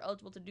how you're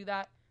eligible to do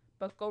that.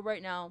 But go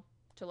right now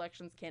to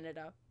Elections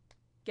Canada.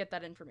 Get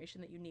that information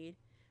that you need,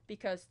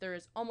 because there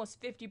is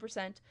almost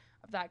 50%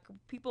 of that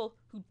people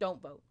who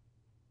don't vote.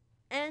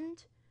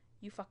 And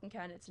you fucking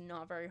can. It's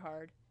not very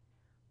hard.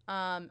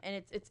 And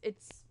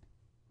it's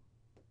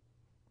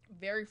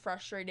very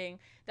frustrating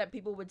that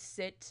people would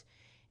sit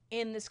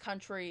in this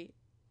country,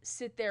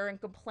 sit there and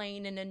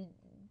complain and then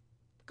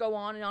go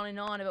on and on and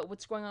on about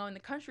what's going on in the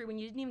country when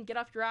you didn't even get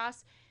off your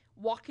ass,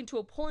 walk into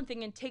a polling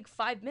thing and take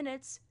 5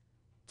 minutes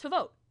to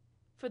vote.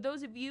 For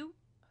those of you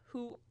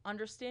who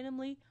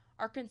understandably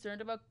are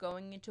concerned about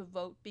going into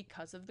vote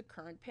because of the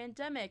current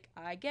pandemic,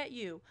 I get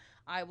you.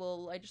 I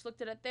just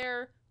looked at it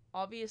there.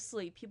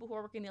 Obviously, people who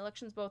are working the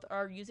elections both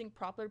are using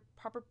proper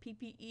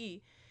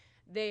PPE.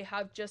 They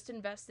have just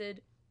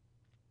invested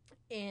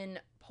in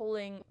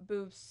polling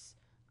booths,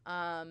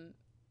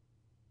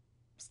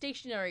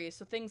 stationaries,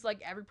 so things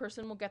like every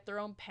person will get their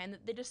own pen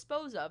that they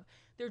dispose of.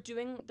 They're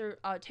taking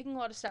a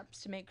lot of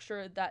steps to make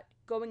sure that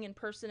going in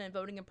person and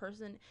voting in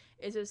person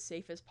is as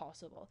safe as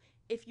possible.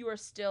 If you are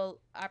still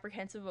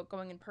apprehensive about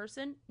going in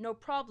person, no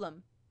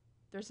problem.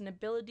 There's an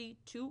ability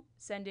to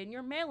send in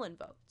your mail-in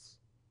votes.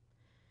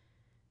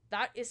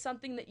 That is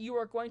something that you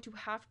are going to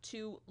have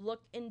to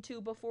look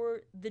into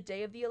before the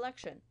day of the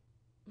election,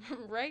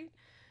 right?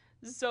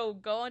 So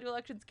go onto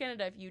Elections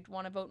Canada if you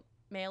want to vote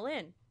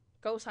mail-in.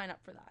 Go sign up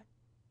for that.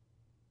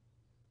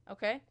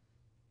 Okay?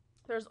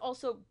 There's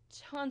also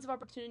tons of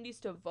opportunities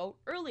to vote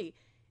early.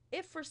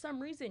 If for some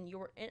reason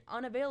you are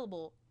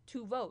unavailable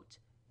to vote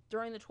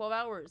during the 12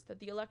 hours that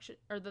the election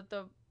or that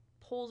the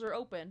polls are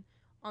open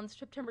on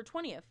September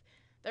 20th,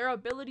 there are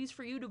abilities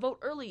for you to vote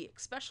early,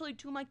 especially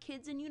to my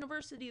kids in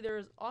university.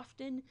 There's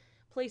often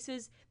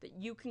places that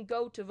you can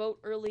go to vote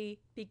early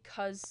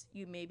because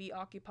you may be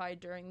occupied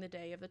during the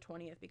day of the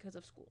 20th because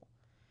of school.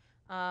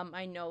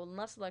 I know in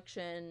last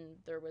election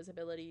there was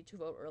ability to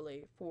vote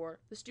early for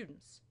the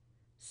students.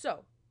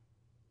 So,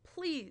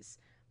 please,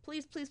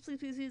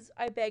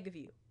 I beg of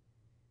you,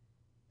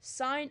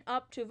 sign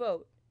up to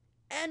vote.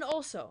 And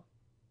also,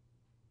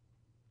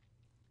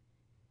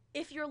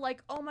 if you're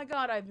like, oh my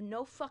god, I have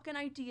no fucking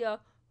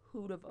idea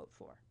who to vote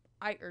for,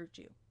 I urge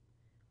you,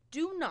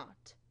 do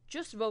not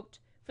just vote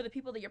for the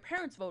people that your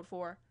parents vote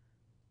for.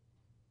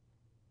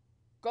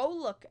 Go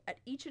look at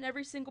each and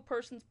every single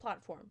person's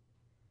platform.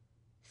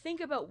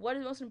 Think about what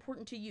is most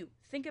important to you.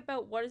 Think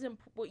about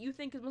what you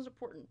think is most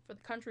important for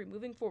the country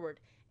moving forward.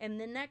 And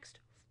the next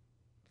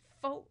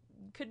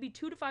could be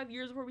 2 to 5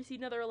 years before we see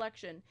another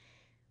election.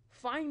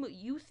 Find what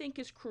you think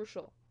is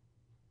crucial.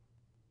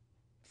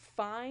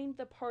 Find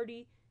the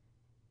party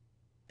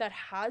that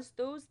has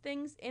those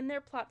things in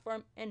their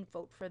platform and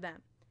vote for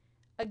them.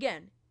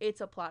 Again,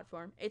 it's a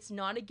platform. It's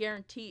not a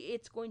guarantee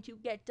it's going to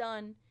get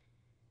done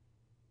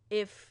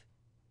if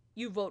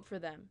you vote for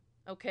them.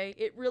 Okay?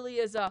 It really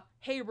is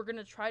hey, we're going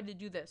to try to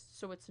do this.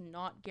 So it's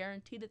not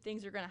guaranteed that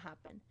things are going to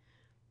happen.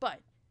 But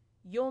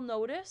you'll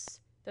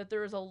notice that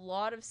there is a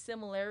lot of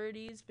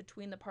similarities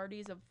between the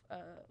parties of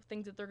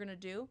things that they're going to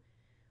do.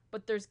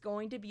 But there's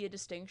going to be a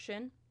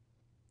distinction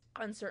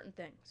on certain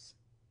things.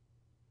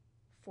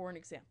 For an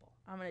example,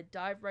 I'm going to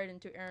dive right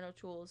into Erin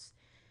O'Toole's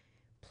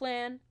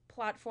plan,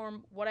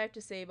 platform, what I have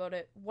to say about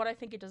it, what I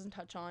think it doesn't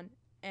touch on,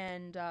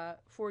 and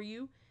for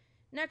you,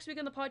 next week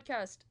on the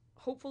podcast,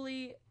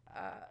 hopefully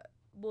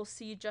we'll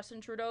see Justin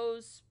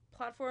Trudeau's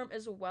platform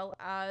as well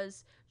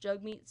as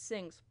Jagmeet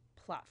Singh's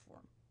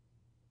platform.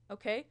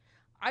 Okay?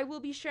 I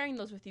will be sharing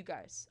those with you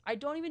guys. You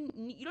don't even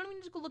need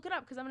to go look it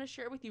up because I'm going to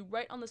share it with you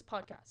right on this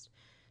podcast.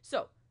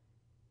 So,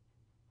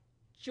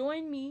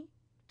 join me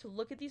to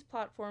look at these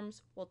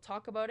platforms. We'll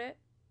talk about it,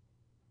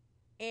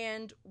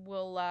 and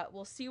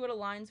we'll see what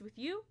aligns with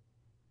you.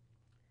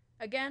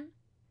 Again,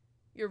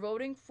 you're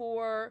voting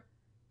for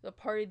the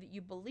party that you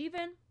believe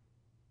in.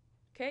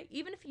 Okay,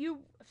 even if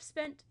you have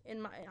spent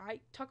I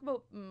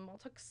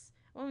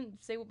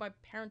won't say what my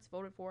parents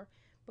voted for,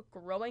 but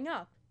growing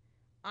up,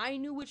 I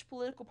knew which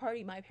political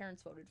party my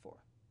parents voted for,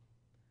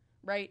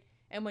 right?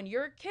 And when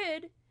you're a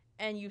kid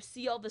and you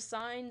see all the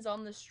signs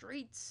on the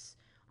streets,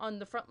 on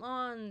the front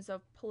lawns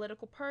of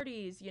political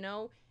parties, and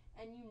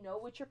you know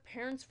what your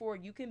parents for,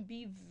 you can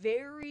be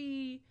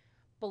very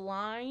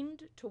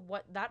blind to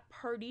what that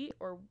party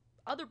or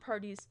other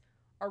parties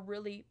are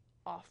really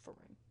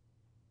offering.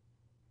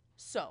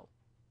 So,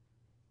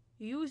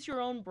 use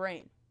your own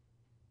brain.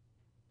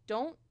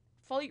 Don't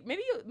follow.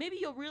 Maybe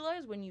you'll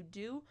realize when you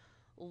do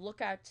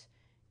look at,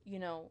 you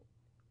know,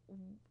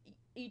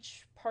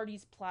 each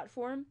party's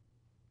platform,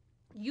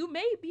 you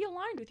may be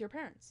aligned with your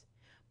parents,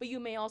 but you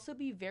may also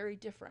be very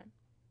different.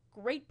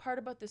 Great part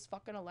about this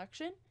fucking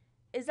election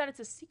is that it's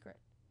a secret.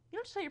 You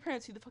don't have to tell your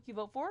parents who the fuck you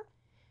vote for,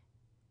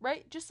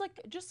 right? Just like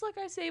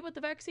I say about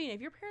the vaccine.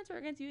 If your parents are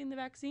against you getting the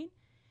vaccine,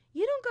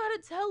 you don't gotta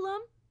tell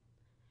them.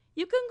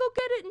 You can go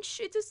get it, and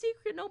it's a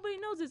secret. Nobody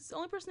knows. It's the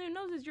only person who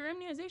knows is your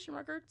immunization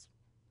records.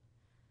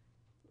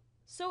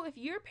 So if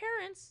your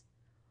parents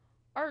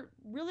are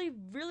really,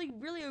 really,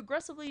 really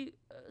aggressively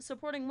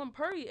supporting one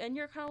party, and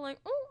you're kind of like,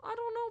 oh, I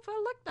don't know if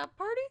I like that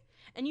party,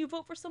 and you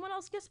vote for someone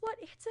else, guess what?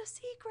 It's a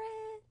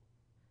secret.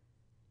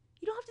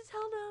 You don't have to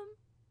tell them.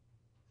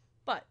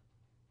 But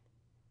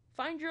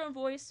find your own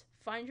voice,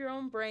 find your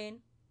own brain,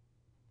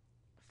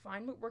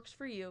 find what works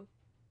for you,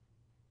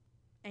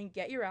 and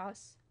get your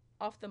ass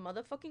off the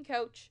motherfucking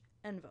couch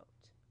and vote.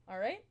 All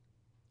right?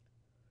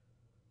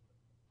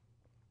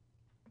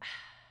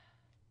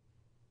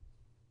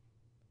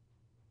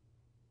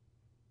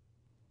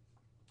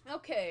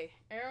 Okay,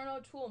 Aaron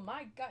O'Toole.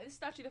 My God, this is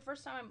actually the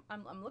first time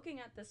I'm looking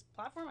at this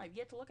platform. I've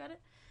yet to look at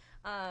it.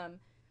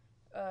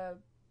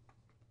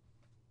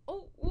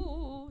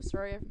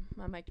 Sorry,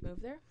 my mic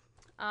moved there.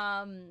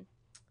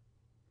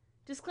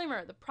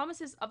 Disclaimer: the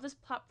promises of this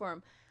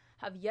platform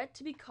have yet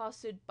to be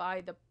costed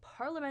by the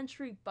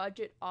Parliamentary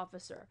Budget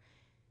Officer.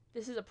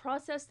 This is a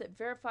process that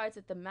verifies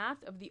that the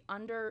math of the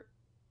underpinning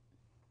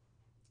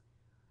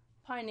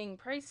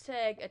price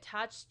tag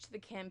attached to the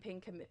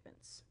campaign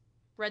commitments.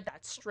 Read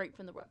that straight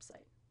from the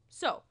website.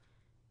 So,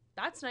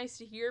 that's nice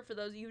to hear for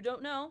those of you who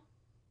don't know.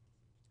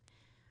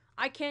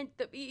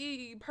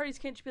 The parties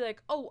can't just be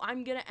like, oh,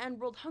 I'm gonna end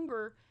world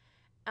hunger,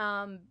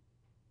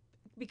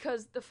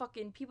 because the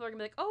fucking people are gonna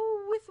be like,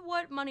 oh, with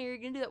what money are you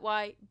gonna do that?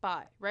 Why?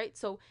 Buy, right?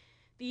 So,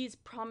 these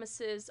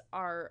promises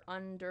are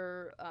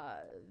under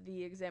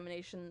the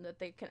examination that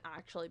they can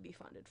actually be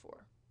funded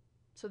for.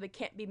 So they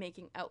can't be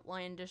making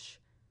outlandish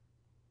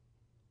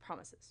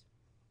promises.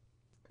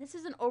 This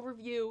is an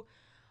overview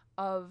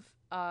of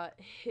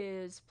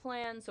his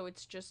plan, so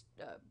it's just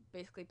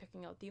basically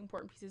picking out the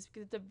important pieces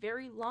because it's a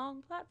very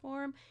long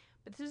platform,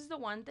 but this is the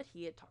one that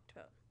he had talked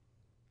about.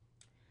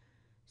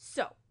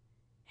 So,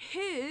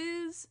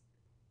 his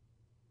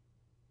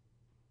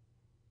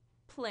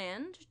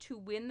planned to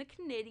win the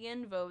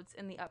Canadian votes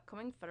in the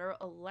upcoming federal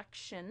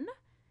election.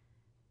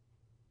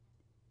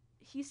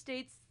 He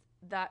states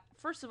that,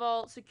 first of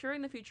all,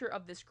 securing the future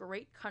of this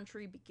great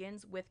country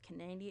begins with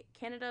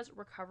Canada's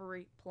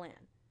recovery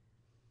plan.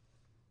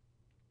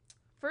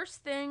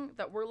 First thing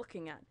that we're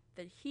looking at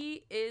that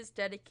he is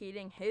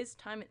dedicating his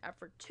time and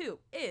effort to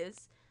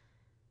is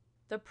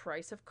the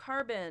price of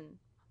carbon.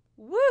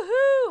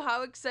 Woohoo!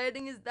 How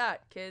exciting is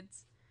that,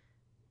 kids?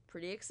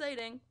 Pretty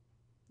exciting.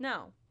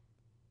 Now,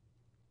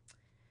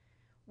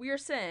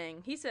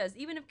 he says,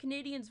 even if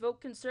Canadians vote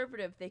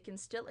Conservative, they can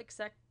still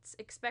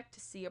expect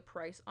to see a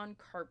price on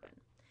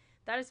carbon.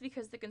 That is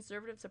because the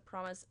Conservatives have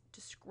promised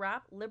to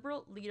scrap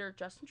Liberal leader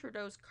Justin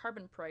Trudeau's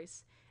carbon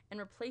price and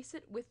replace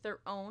it with their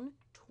own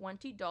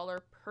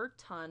 $20 per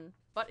ton.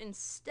 But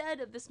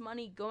instead of this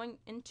money going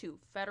into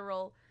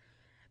federal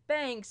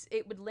banks,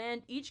 it would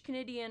land each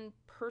Canadian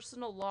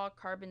personal law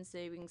carbon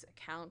savings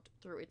account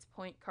through its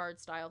point card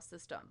style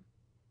system.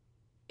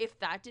 If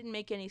that didn't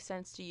make any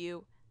sense to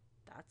you,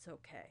 that's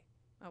okay.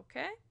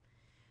 Okay?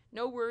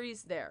 No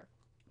worries there.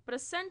 But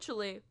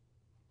essentially,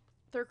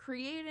 they're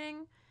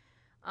creating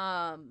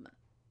an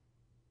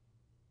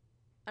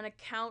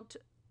account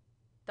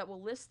that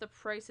will list the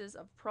prices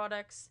of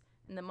products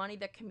and the money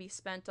that can be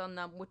spent on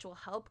them, which will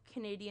help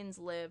Canadians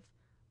live,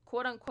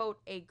 quote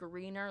unquote, a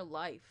greener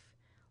life,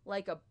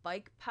 like a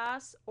bike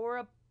pass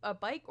or a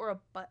bike or a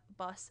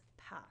bus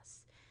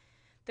pass.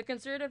 The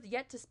Conservatives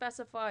yet to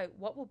specify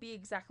what will be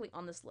exactly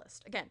on this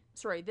list. Again,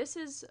 sorry, this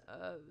is,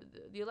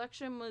 the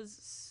election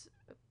was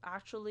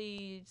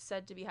actually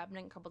said to be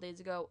happening a couple days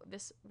ago.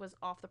 This was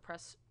off the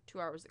press 2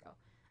 hours ago.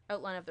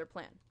 Outline of their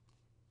plan.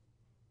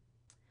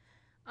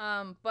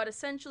 But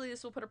essentially,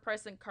 this will put a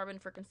price on carbon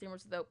for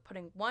consumers without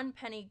putting one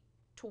penny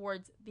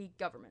towards the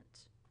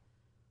government.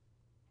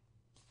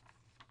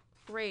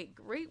 Great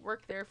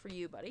work there for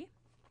you, buddy.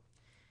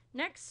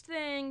 Next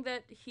thing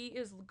that he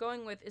is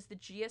going with is the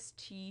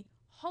GST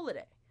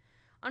holiday.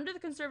 Under the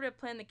Conservative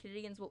plan, the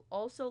Canadians would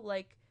also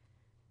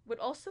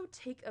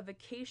take a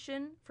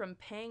vacation from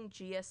paying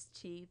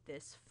GST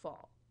this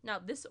fall. Now,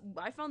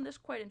 I found this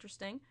quite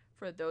interesting.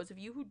 For those of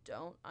you who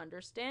don't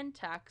understand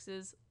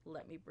taxes,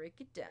 let me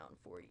break it down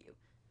for you.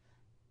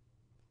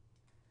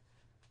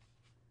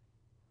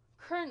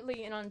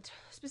 Currently,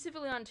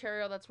 specifically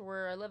Ontario, that's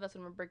where I live, that's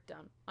when we break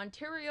down.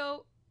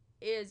 Ontario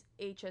is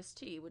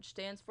HST, which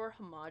stands for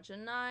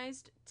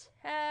Homogenized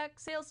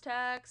Sales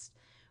Tax,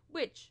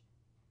 which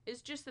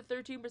is just the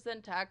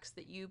 13% tax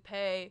that you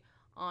pay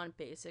on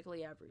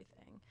basically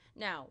everything.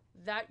 Now,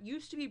 that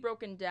used to be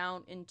broken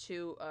down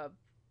into a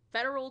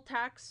federal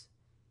tax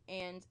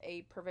and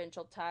a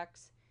provincial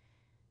tax.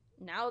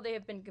 Now they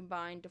have been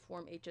combined to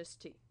form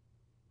HST.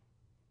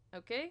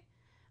 Okay?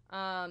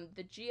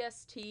 The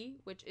GST,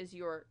 which is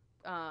your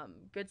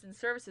goods and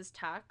services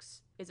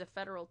tax, is a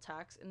federal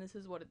tax, and this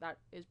is what that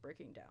is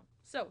breaking down.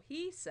 So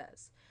he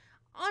says,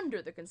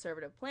 under the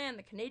Conservative plan,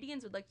 the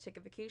Canadians would like to take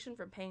a vacation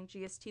from paying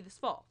GST this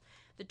fall.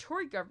 The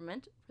Tory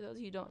government, for those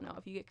of you who don't know,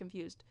 if you get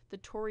confused, the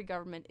Tory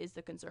government is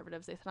the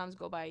Conservatives. They sometimes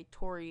go by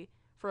Tory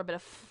for a bit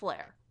of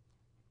flair.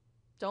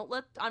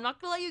 I'm not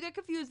going to let you get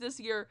confused this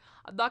year.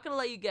 I'm not going to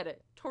let you get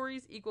it.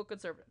 Tories equal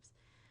Conservatives.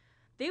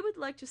 They would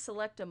like to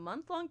select a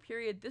month-long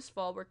period this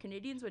fall where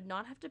Canadians would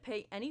not have to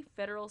pay any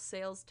federal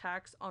sales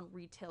tax on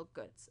retail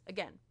goods.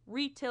 Again,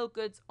 retail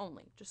goods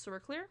only, just so we're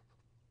clear.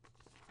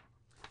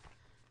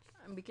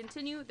 And we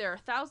continue. There are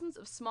thousands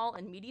of small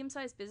and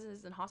medium-sized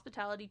businesses in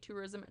hospitality,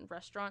 tourism, and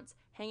restaurants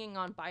hanging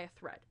on by a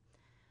thread.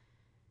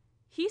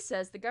 He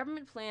says the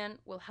government plan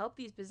will help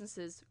these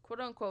businesses,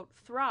 quote-unquote,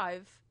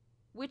 thrive,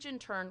 which in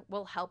turn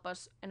will help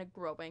us in a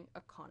growing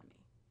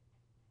economy.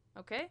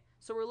 Okay?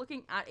 So we're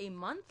looking at a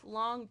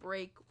month-long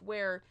break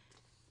where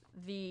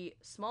the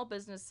small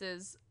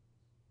businesses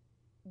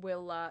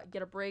will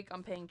get a break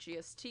on paying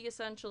GST,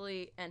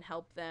 essentially, and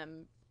help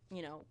them,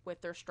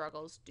 with their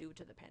struggles due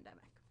to the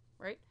pandemic,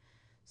 right?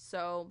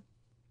 So,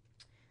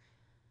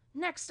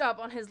 next up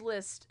on his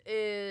list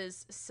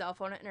is cell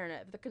phone and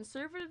internet. If the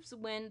Conservatives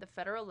win the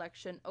federal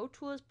election,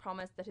 O'Toole has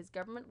promised that his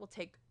government will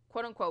take,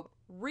 quote-unquote,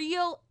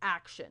 real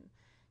action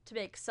to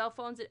make cell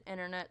phones and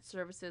internet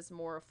services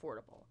more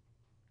affordable.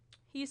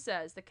 He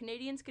says the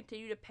Canadians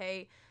continue to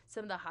pay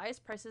some of the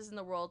highest prices in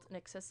the world in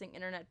accessing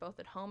internet both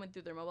at home and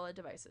through their mobile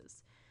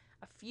devices.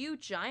 A few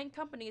giant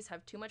companies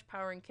have too much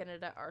power in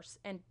Canada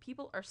and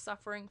people are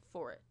suffering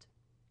for it.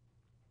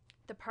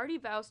 The party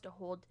vows to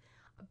hold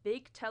a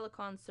big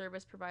telecom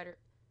service provider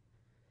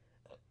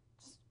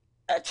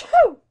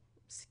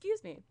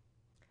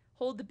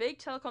hold the big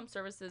telecom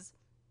services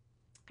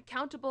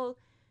accountable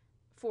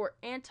for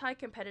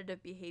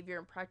anti-competitive behavior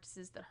and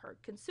practices that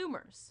hurt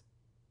consumers.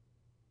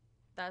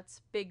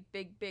 That's big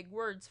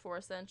words for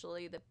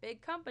essentially the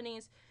big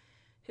companies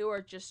who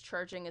are just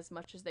charging as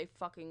much as they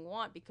fucking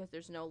want because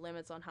there's no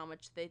limits on how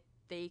much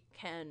they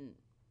can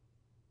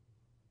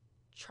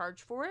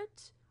charge for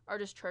it, are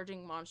just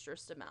charging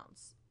monstrous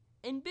amounts.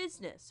 In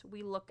business,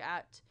 we look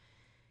at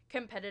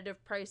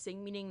competitive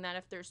pricing, meaning that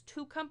if there's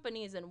two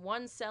companies and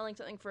one's selling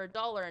something for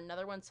 $1 and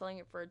another one's selling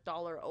it for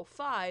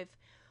 $1.05,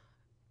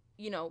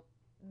 then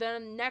the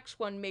next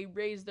one may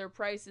raise their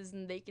prices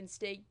and they can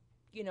stay,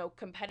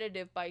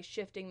 competitive by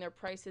shifting their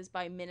prices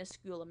by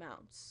minuscule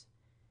amounts.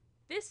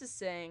 This is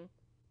saying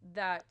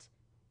that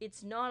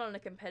it's not on a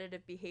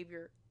competitive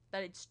behavior,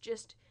 that it's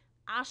just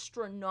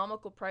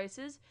astronomical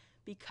prices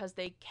because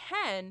they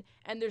can,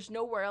 and there's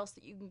nowhere else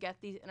that you can get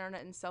these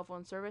internet and cell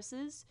phone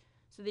services,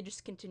 so they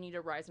just continue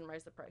to rise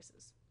the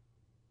prices.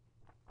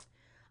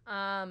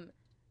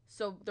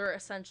 So they're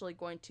essentially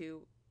going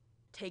to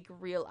take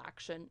real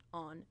action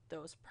on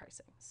those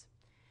pricings.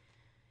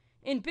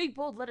 In big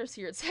bold letters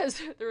here, it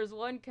says there is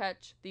one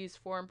catch: these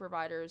foreign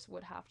providers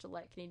would have to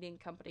let Canadian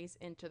companies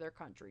into their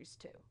countries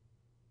too.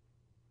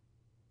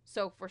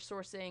 So for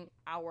sourcing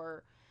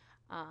our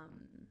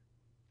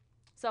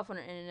cell phone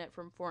and internet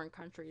from foreign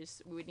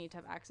countries, we would need to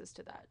have access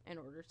to that in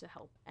order to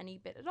help any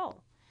bit at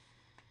all.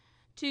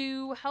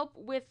 To help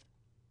with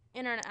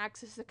internet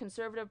access, the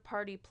Conservative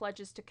Party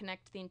pledges to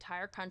connect the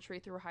entire country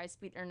through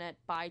high-speed internet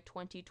by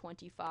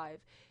 2025.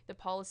 The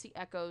policy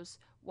echoes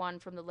one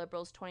from the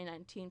Liberals'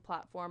 2019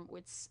 platform,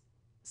 which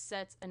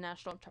sets a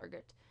national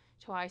target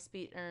to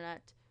high-speed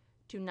internet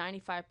to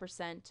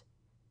 95%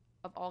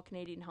 of all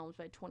Canadian homes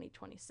by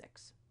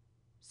 2026.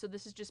 So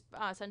this is just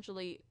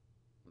essentially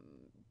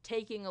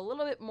taking a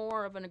little bit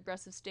more of an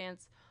aggressive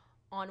stance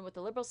on what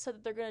the Liberals said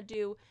that they're going to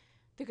do.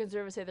 The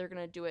Conservatives say they're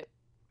going to do it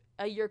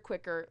a year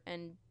quicker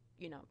and,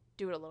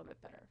 do it a little bit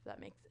better, if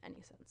that makes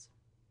any sense.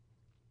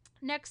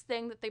 Next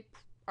thing that they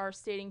are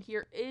stating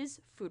here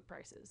is food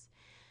prices.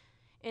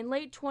 In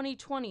late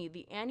 2020,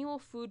 the annual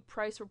food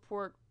price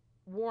report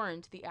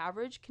warned the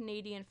average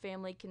Canadian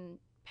family can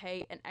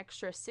pay an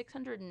extra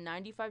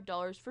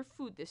 $695 for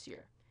food this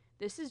year.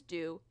 This is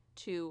due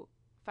to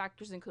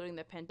factors including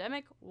the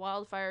pandemic,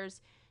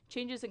 wildfires,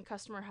 changes in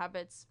customer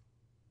habits.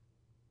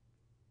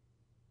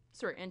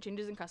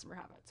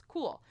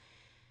 Cool.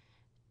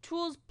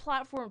 Toole's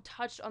platform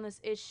touched on this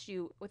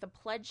issue with a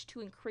pledge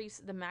to increase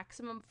the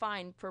maximum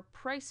fine for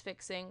price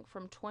fixing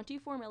from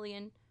 $24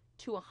 million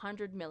to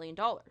 $100 million,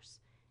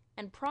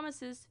 and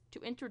promises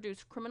to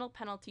introduce criminal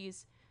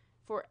penalties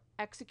for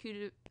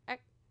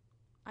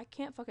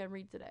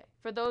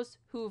for those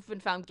who've been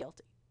found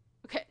guilty.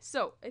 Okay,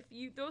 so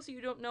those of you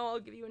who don't know, I'll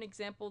give you an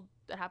example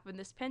that happened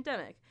this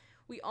pandemic.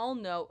 We all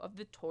know of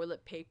the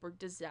toilet paper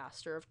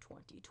disaster of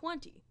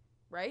 2020,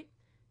 right?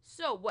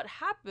 So what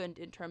happened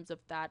in terms of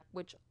that,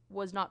 which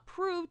was not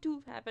proved to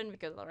have happened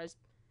because otherwise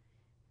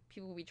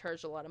people would be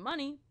charged a lot of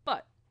money,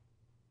 but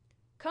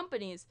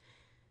companies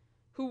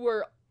who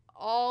were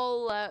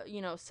all,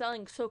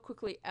 selling so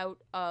quickly out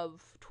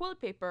of toilet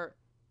paper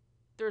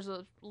there's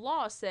a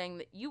law saying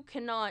that you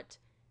cannot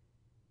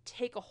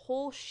take a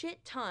whole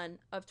shit ton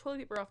of toilet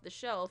paper off the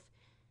shelf,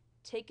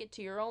 take it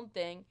to your own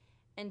thing,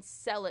 and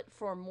sell it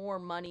for more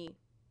money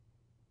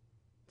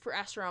for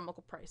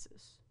astronomical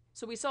prices.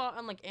 So we saw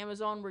on like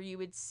Amazon where you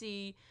would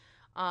see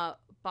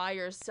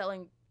buyers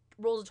selling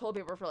rolls of toilet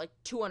paper for like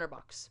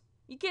 $200.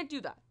 You can't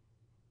do that.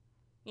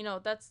 You know,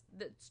 that's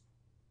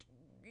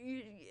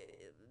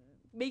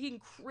making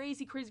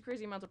crazy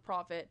amounts of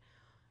profit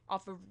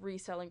off of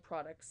reselling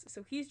products.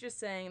 So he's just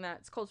saying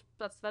that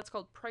that's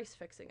called price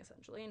fixing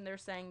essentially, and they're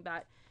saying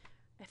that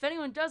if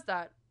anyone does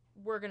that,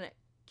 we're gonna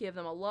give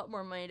them a lot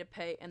more money to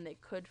pay, and they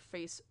could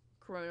face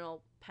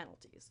criminal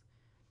penalties.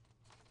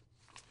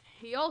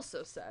 He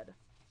also said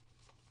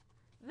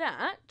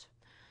that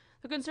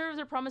the Conservatives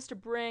are promised to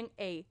bring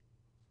a,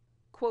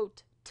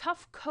 quote,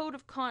 tough code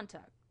of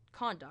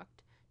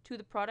conduct to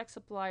the product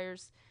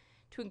suppliers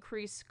to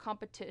increase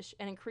competition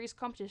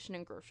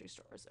in grocery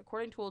stores.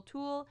 According to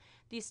O'Toole,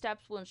 these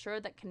steps will ensure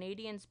that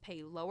Canadians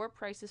pay lower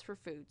prices for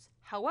foods.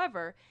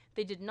 However,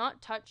 they did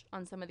not touch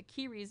on some of the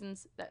key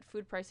reasons that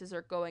food prices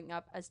are going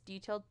up as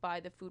detailed by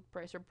the Food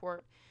Price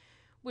Report,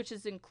 which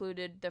has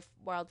included the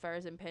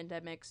wildfires and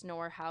pandemics,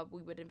 nor how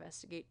we would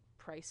investigate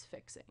price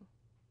fixing.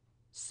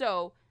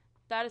 So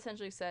that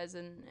essentially says,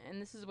 and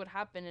this is what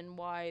happened and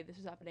why this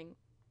is happening,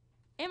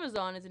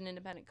 Amazon is an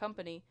independent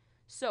company.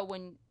 So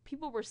when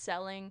people were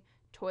selling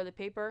toilet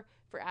paper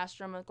for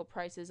astronomical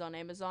prices on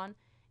Amazon,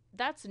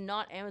 that's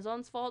not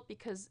Amazon's fault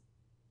because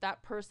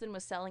that person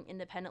was selling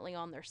independently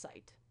on their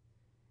site.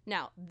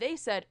 Now, they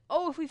said,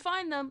 oh, if we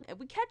find them, if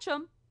we catch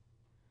them,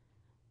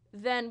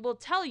 then we'll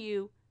tell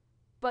you,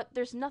 but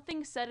there's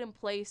nothing set in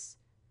place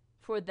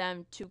for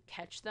them to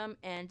catch them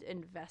and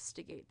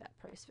investigate that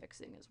price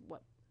fixing is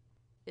what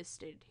is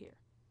stated here.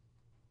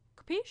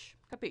 Capiche?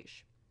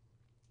 Capiche.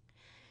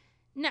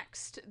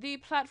 Next, the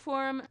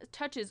platform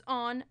touches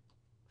on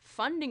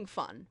funding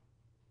fun.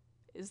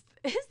 Is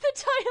the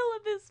title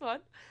of this one.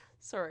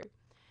 Sorry. It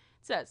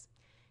says,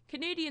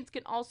 Canadians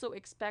can also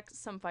expect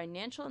some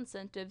financial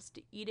incentives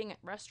to eating at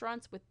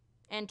restaurants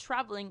and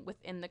traveling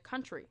within the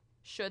country,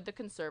 should the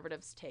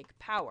Conservatives take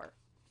power.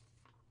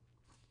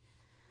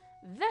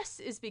 This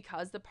is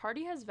because the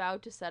party has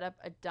vowed to set up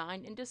a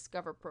Dine and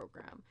Discover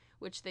program,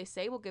 which they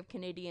say will give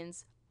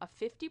Canadians a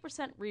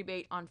 50%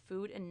 rebate on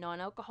food and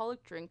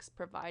non-alcoholic drinks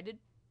provided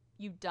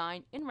you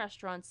dine in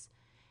restaurants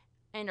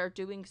and are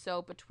doing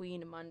so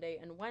between Monday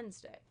and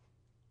Wednesday.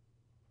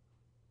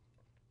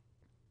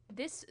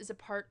 This is a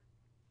part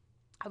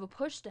of a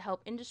push to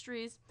help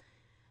industries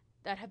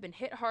that have been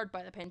hit hard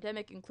by the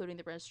pandemic, including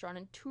the restaurant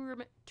and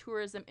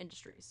tourism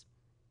industries.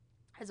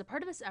 As a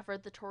part of this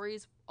effort, the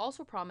Tories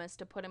also promised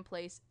to put in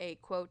place a,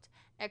 quote,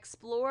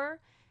 explore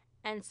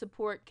and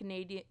support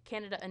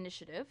Canada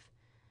initiative,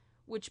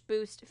 which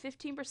boosts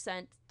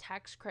 15%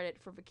 tax credit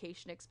for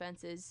vacation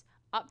expenses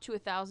up to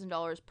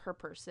 $1,000 per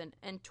person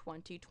in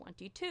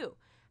 2022.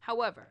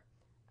 However,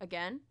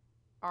 again,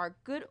 our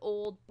good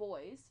old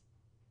boys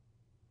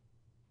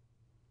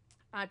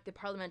at the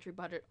Parliamentary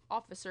Budget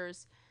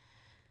Officers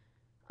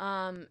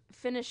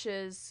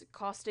finishes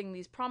costing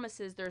these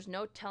promises. There's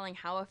no telling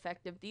how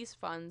effective these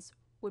funds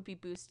would be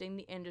boosting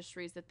the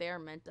industries that they are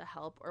meant to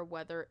help, or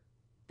whether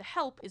the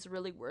help is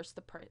really worth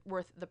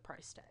the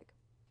price tag.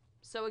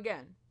 So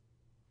again,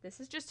 this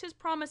is just his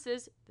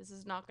promises. This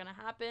is not going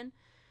to happen.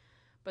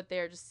 But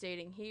they're just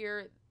stating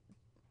here,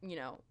 you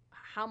know,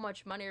 how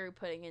much money are we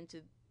putting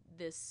into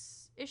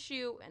this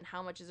issue and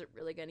how much is it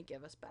really going to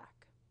give us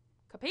back?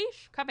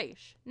 Capiche?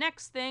 Capiche.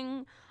 Next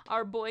thing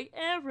our boy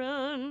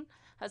Aaron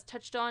has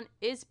touched on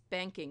is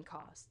banking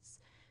costs.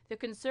 The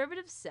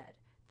Conservatives said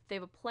that they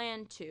have a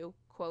plan to,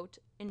 quote,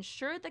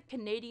 ensure that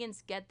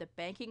Canadians get the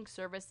banking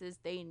services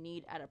they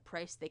need at a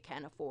price they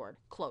can afford,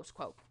 close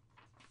quote.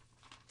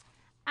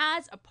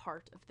 As a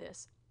part of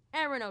this,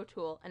 Aaron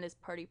O'Toole and his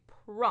party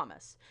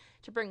promise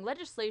to bring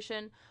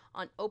legislation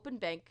on open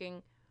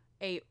banking,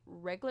 a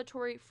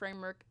regulatory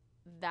framework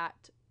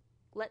that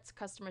lets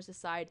customers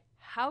decide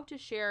how to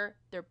share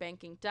their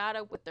banking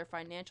data with their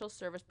financial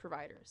service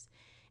providers.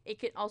 It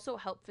can also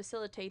help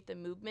facilitate the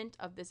movement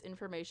of this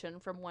information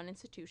from one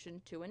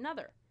institution to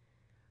another.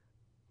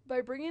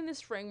 By bringing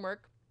this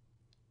framework,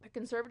 the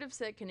Conservatives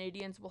said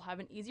Canadians will have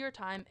an easier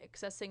time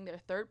accessing their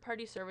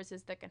third-party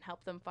services that can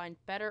help them find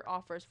better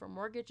offers for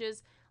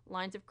mortgages,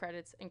 lines of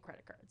credits, and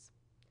credit cards.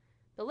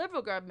 The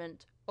Liberal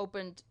government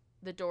opened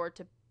the door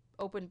to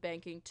open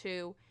banking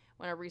too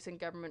when a recent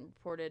government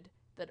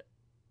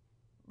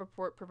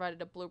report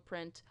provided a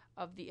blueprint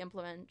of the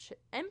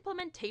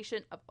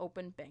implementation of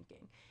open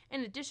banking.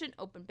 In addition to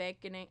open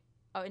banking,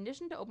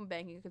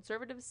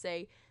 Conservatives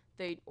say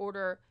they'd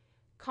order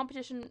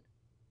Competition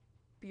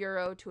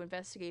Bureau to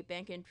investigate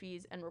banking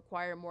fees and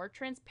require more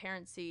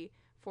transparency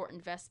for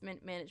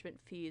investment management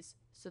fees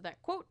so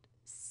that, quote,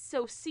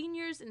 so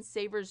seniors and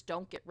savers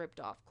don't get ripped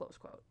off, close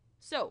quote.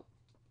 So,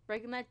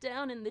 breaking that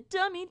down in the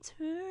dummy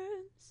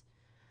terms.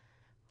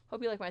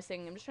 Hope you like my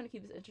singing. I'm just trying to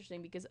keep this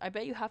interesting because I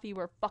bet you half of you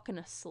are fucking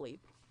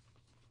asleep.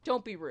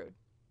 Don't be rude.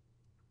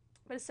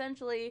 But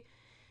essentially,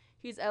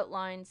 He's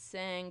outlined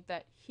saying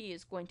that he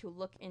is going to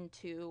look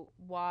into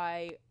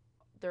why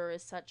there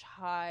is such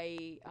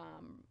high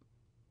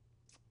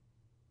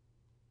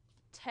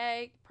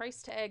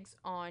price tags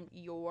on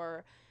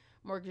your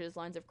mortgages,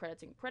 lines of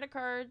credits, and credit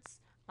cards.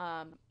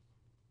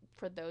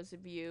 For those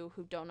of you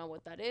who don't know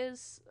what that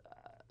is,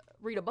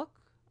 read a book.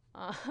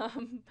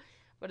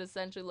 But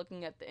essentially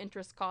looking at the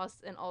interest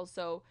costs and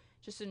also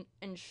just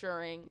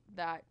ensuring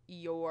that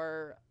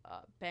your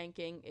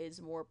banking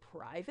is more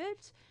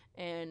private.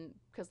 And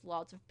because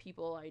lots of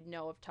people I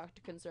know have talked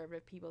to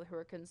conservative people who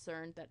are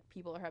concerned that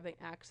people are having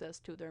access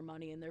to their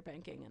money and their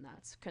banking, and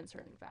that's a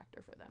concerning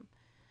factor for them.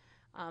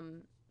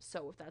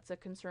 So if that's a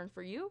concern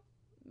for you,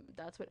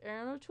 that's what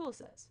Aaron O'Toole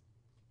says.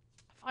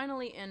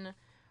 Finally,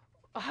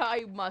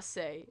 I must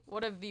say,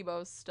 one of the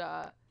most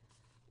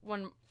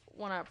one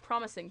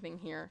promising thing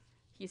here,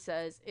 he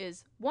says,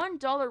 is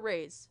 $1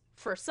 raise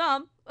for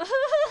some.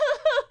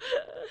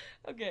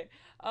 Okay.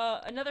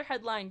 Another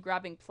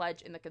headline-grabbing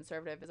pledge in the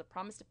Conservative is a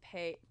promise to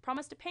pay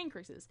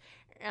increases.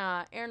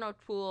 Aaron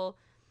O'Toole,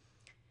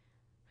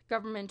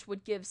 government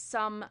would give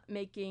some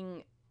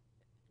making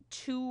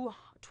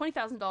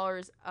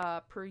 $20,000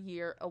 per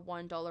year a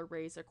 $1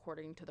 raise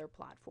according to their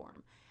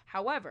platform.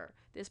 However,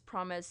 this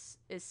promise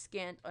is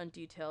scant on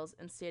details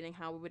and stating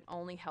how it would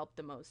only help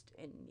the most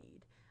in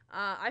need.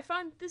 I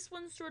found this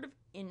one sort of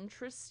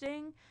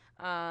interesting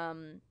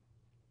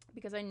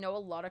because I know a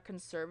lot of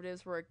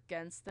conservatives were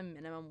against the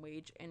minimum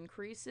wage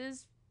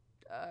increases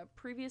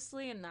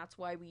previously, and that's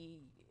why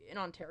in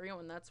Ontario,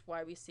 and that's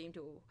why we seem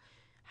to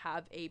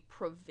have a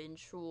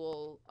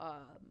provincial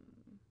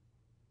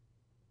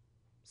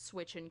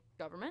switch in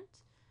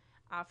government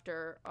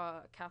after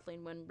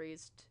Kathleen Wynne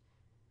raised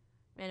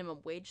minimum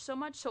wage so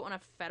much. So on a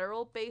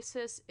federal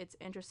basis, it's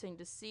interesting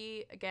to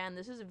see. Again,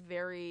 this is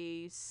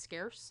very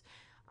scarce,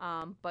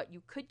 but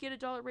you could get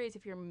 $1 raise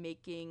if you're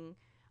making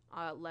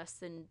less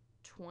than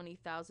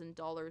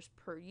 $20,000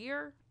 per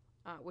year,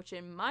 which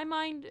in my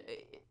mind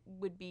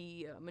would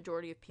be a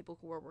majority of people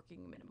who are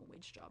working minimum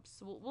wage jobs.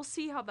 So we'll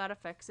see how that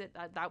affects it.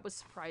 That was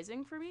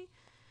surprising for me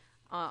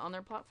on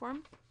their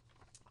platform.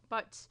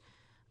 But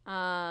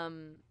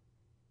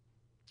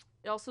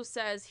it also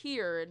says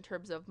here, in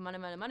terms of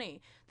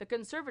money, the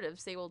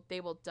Conservatives say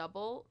they will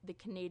double the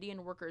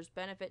Canadian workers'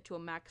 benefit to a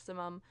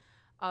maximum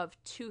of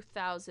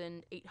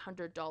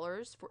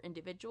 $2,800 for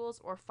individuals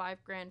or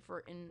 $5,000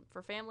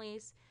 for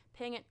families,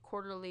 paying it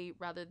quarterly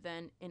rather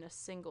than in a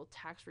single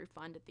tax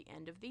refund at the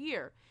end of the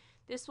year.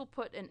 This will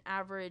put an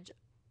average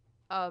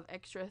of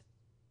extra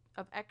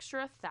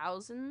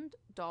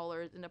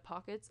 $1,000 in the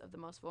pockets of the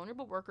most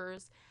vulnerable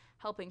workers,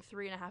 helping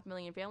 3.5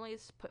 million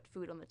families put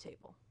food on the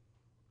table.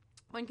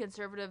 When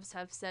Conservatives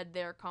have said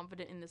they're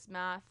confident in this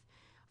math,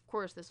 of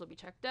course this will be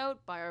checked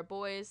out by our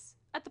boys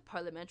at the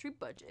Parliamentary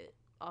Budget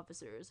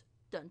Officers.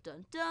 Dun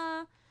dun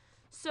dun.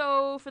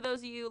 So for those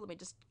of you, let me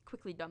just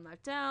quickly dumb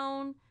that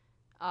down.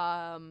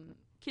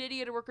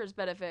 Canadian workers'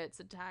 benefits,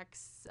 a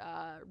tax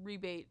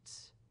rebate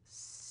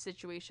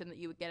situation that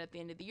you would get at the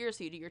end of the year.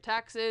 So you do your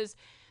taxes.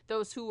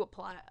 Those who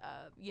apply,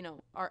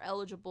 are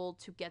eligible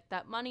to get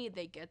that money,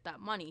 they get that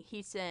money.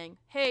 He's saying,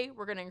 hey,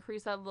 we're going to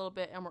increase that a little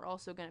bit, and we're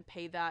also going to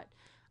pay that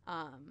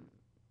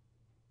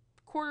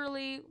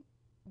quarterly,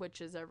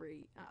 which is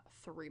every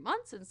 3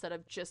 months instead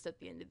of just at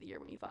the end of the year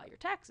when you file your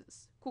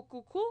taxes.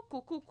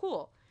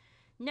 Cool.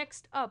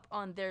 Next up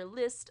on their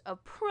list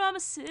of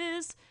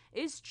promises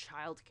is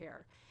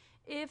childcare.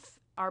 If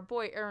our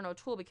boy Aaron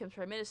O'Toole becomes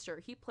Prime Minister,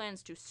 he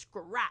plans to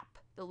scrap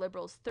the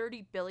Liberals'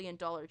 $30 billion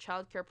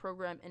childcare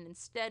program and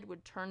instead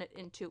would turn it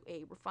into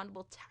a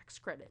refundable tax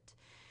credit,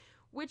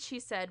 which he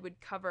said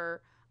would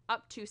cover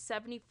up to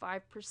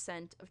 75%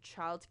 of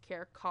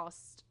childcare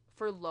costs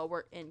for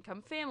lower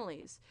income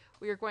families.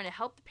 We are going to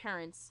help the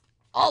parents,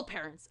 all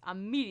parents,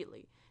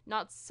 immediately,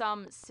 not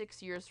some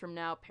 6 years from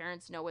now.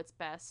 Parents know what's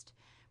best,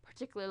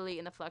 particularly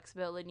in the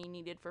flexibility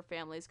needed for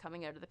families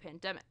coming out of the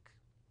pandemic.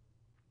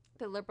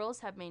 The Liberals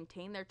have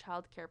maintained their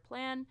childcare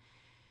plan,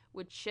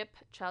 would ship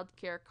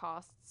childcare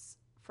costs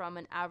from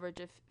an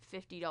average of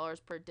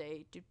 $50 per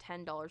day to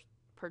 $10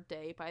 per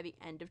day by the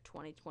end of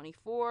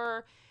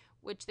 2024,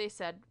 which they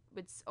said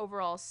would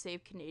overall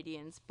save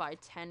Canadians by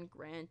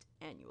 $10,000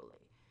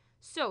 annually.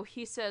 So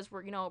he says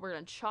we're going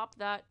to chop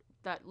that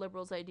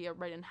Liberals idea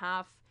right in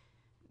half,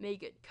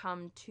 make it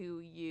come to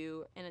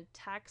you in a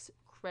tax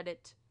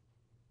credit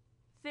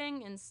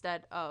thing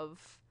instead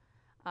of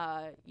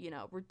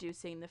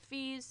reducing the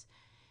fees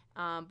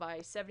by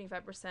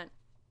 75%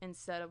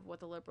 instead of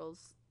what the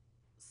Liberals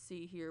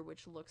see here,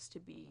 which looks to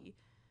be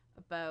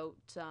about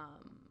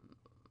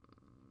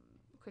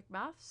quick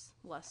maths,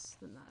 less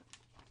than that.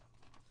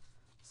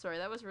 Sorry,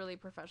 that was really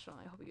professional.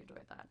 I hope you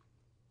enjoyed that.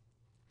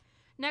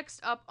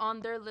 Next up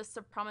on their list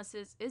of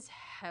promises is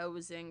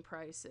housing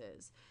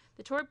prices.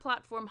 The Tory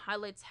platform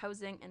highlights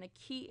housing and a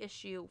key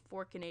issue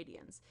for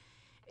Canadians.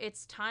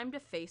 It's time to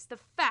face the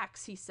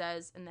facts, he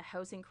says, in the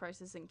housing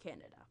crisis in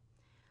Canada.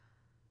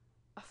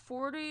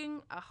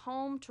 Affording a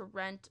home to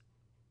rent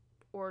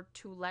or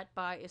to let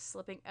by is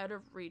slipping out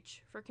of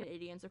reach for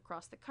Canadians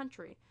across the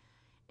country.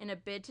 In a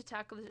bid to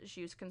tackle the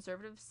issues,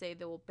 Conservatives say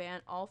they will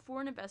ban all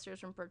foreign investors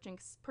from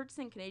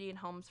purchasing Canadian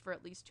homes for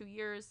at least 2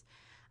 years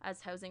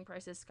as housing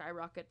prices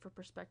skyrocket for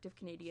prospective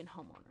Canadian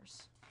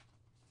homeowners.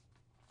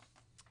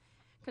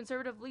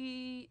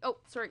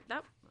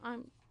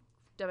 I'm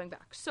dubbing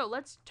back. So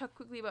let's talk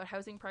quickly about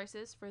housing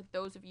prices for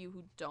those of you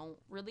who don't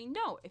really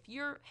know. If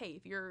you're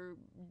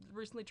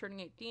recently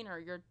turning 18 or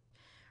you're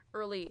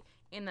early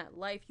in that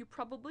life, you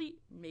probably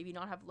maybe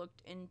not have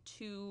looked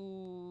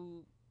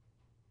into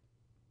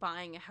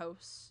buying a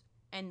house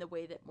and the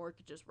way that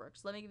mortgages work.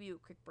 So let me give you a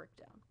quick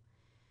breakdown.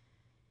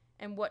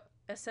 And what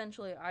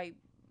essentially I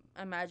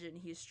imagine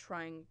he's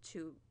trying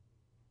to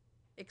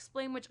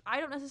explain, which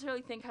I don't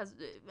necessarily think has...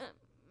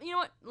 you know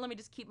what? Let me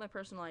just keep my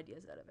personal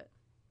ideas out of it.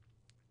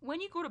 When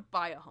you go to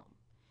buy a home,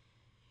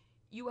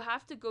 you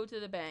have to go to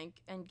the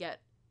bank and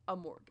get a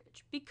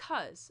mortgage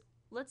because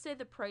let's say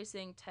the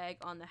pricing tag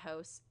on the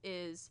house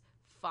is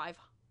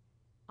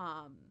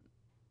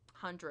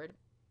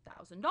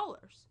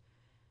 $500,000.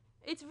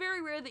 It's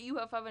very rare that you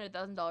have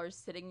 $500,000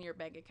 sitting in your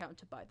bank account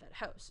to buy that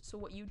house. So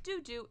what you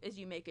do is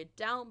you make a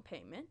down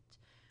payment,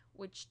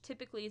 which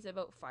typically is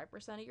about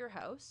 5% of your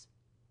house,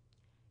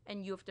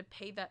 and you have to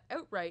pay that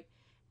outright.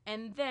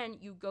 And then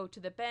you go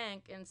to the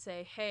bank and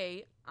say,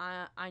 hey,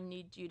 I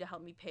need you to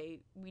help me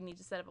pay. We need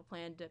to set up a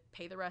plan to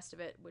pay the rest of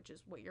it, which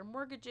is what your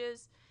mortgage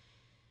is,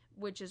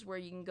 which is where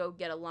you can go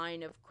get a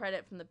line of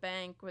credit from the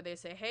bank where they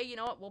say, hey, you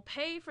know what, we'll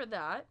pay for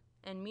that.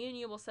 And me and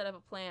you will set up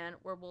a plan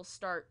where we'll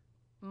start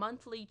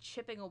monthly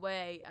chipping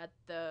away at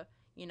the,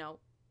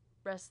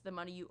 rest of the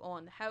money you owe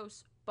on the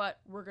house, but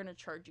we're going to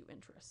charge you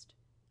interest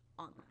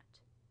on that,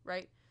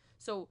 right?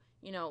 So,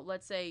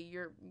 let's say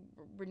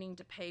we're needing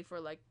to pay for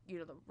the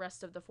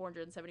rest of the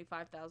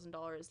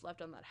 $475,000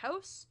 left on that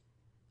house,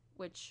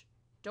 which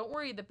don't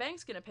worry, the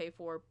bank's going to pay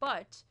for,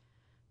 but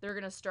they're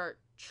going to start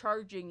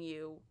charging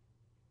you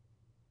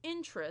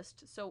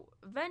interest. So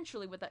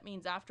eventually what that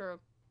means after,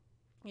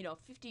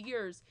 50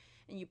 years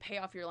and you pay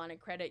off your line of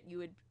credit, you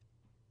would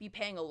be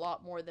paying a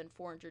lot more than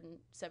 $475,000,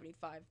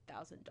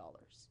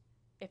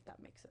 if that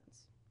makes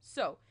sense.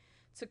 So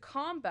to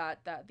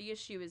combat that, the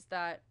issue is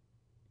that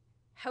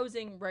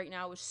housing right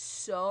now is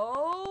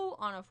so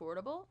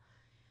unaffordable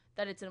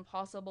that it's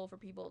impossible for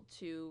people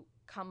to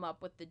come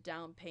up with the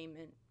down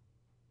payment,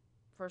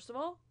 first of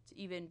all, to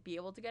even be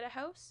able to get a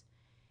house.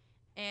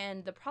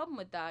 And the problem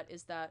with that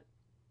is that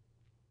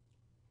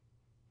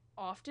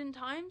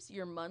oftentimes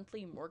your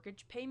monthly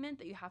mortgage payment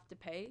that you have to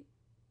pay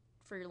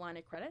for your line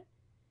of credit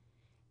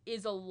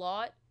is a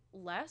lot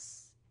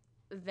less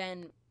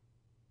than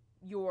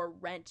your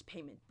rent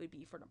payment would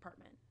be for an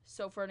apartment.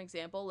 So for an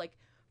example,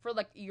 for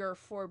your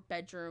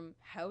 4-bedroom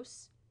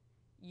house,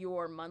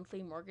 your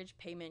monthly mortgage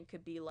payment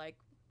could be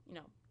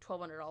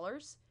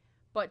 $1,200,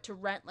 but to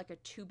rent a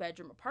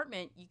 2-bedroom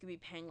apartment, you could be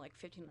paying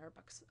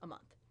 $1,500 a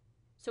month.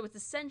 So it's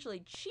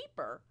essentially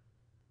cheaper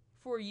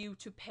for you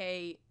to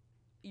pay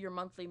your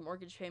monthly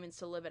mortgage payments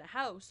to live in a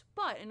house,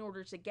 but in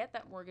order to get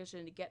that mortgage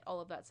and to get all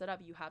of that set up,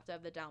 you have to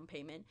have the down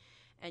payment,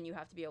 and you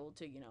have to be able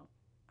to,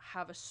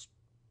 have a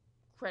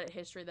credit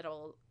history that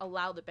will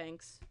allow the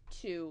banks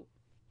to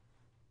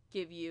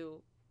give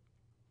you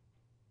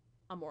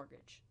a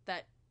mortgage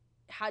that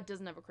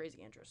doesn't have a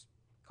crazy interest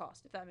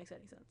cost, if that makes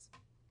any sense.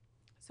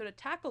 So to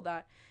tackle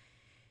that,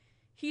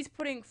 he's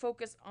putting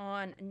focus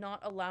on not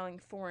allowing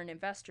foreign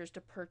investors to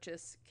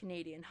purchase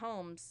Canadian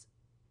homes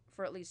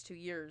for at least 2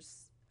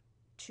 years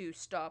to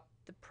stop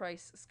the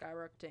price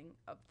skyrocketing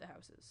of the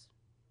houses.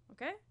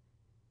 Okay?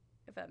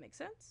 If that makes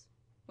sense.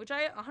 Which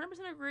I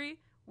 100% agree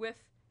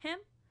with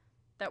him,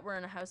 that we're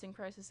in a housing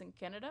crisis in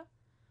Canada.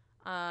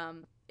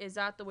 Is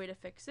that the way to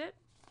fix it?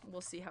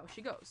 We'll see how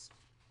she goes.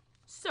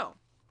 So,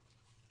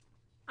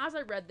 as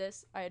I read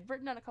this, I had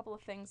written down a couple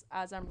of things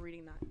as I'm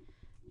reading that.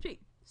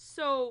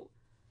 So,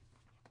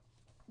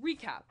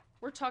 recap.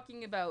 We're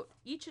talking about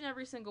each and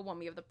every single one.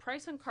 We have the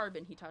price on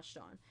carbon he touched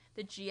on,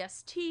 the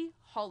GST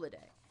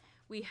holiday.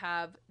 We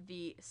have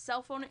the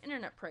cell phone and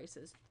internet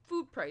prices,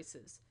 food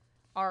prices,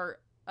 our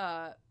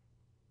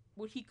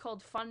what he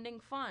called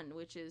funding fund,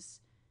 which is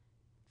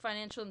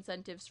financial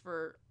incentives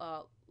for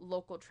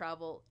local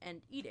travel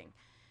and eating,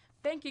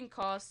 banking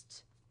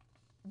costs,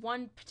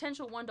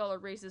 potential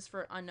 $1 raises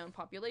for unknown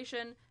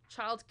population,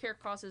 child care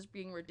costs is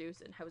being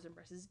reduced, and housing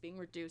prices being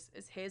reduced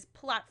is his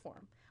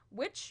platform,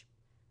 which,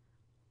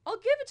 I'll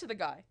give it to the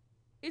guy,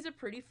 is a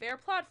pretty fair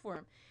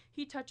platform.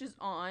 He touches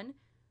on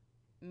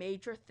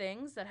major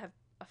things that have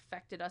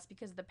affected us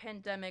because of the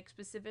pandemic,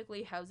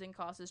 specifically housing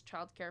costs,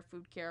 childcare,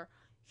 food care,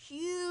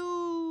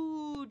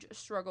 huge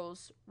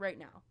struggles right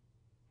now.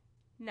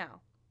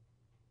 Now,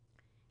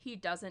 he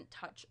doesn't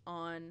touch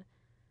on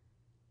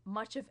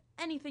much of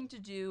anything to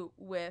do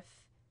with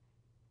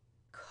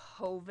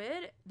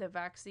COVID, the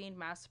vaccine,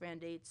 mask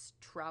mandates,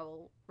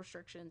 travel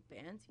restrictions,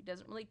 bans. He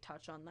doesn't really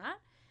touch on that,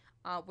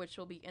 which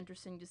will be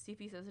interesting to see if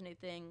he says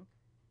anything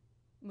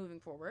moving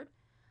forward.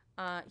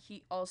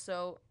 He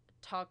also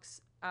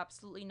talks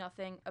absolutely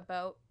nothing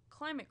about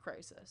climate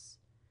crisis.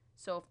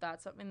 So if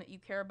that's something that you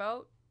care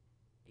about,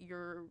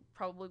 you're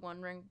probably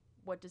wondering,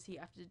 what does he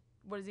have to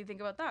what does he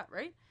think about that,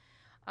 right?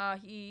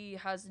 He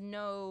has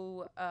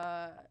no,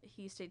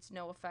 he states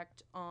no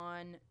effect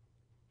on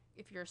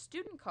if you're a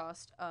student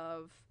cost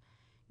of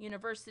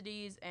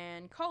universities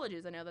and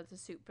colleges. I know that's a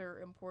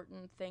super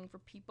important thing for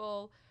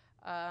people.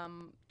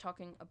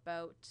 Talking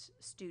about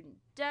student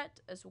debt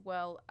as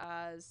well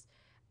as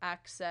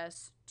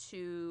access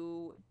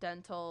to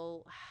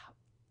dental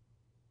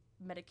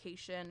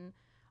medication,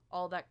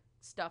 all that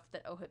stuff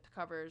that OHIP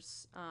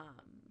covers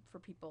for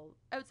people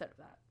outside of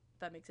that. If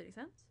that makes any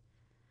sense.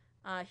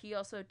 He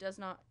also does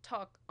not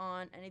talk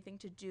on anything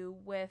to do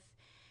with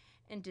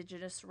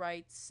Indigenous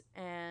rights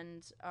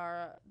and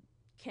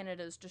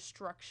Canada's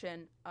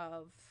destruction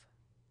of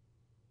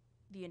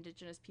the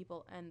Indigenous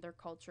people and their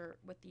culture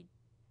with the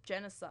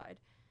genocide.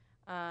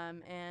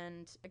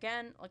 And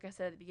again, like I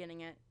said at the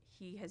beginning,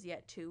 he has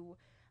yet to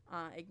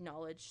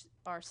acknowledge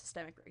our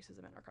systemic racism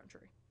in our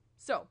country.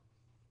 So,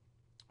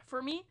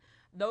 for me,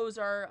 those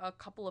are a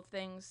couple of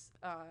things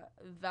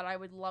that I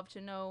would love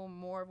to know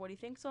more of what he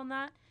thinks on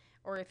that,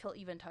 or if he'll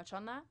even touch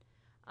on that.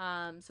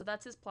 So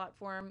that's his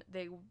platform.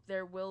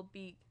 There will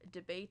be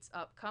debates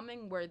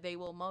upcoming where they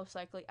will most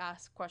likely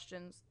ask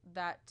questions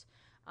that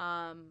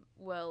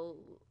will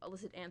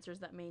elicit answers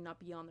that may not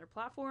be on their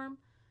platform.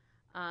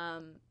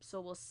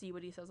 So we'll see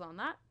what he says on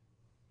that.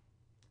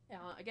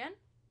 Again,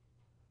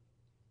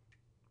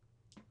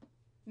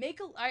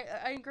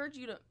 I encourage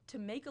you to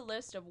make a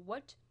list of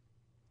what,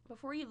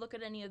 before you look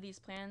at any of these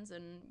plans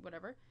and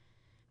whatever,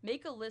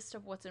 make a list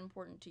of what's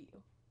important to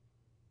you.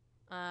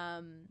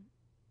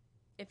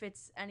 If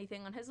it's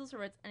anything on his list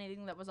or it's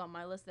anything that was on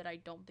my list that I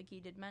don't think he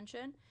did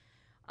mention,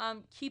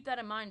 keep that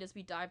in mind as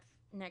we dive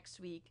next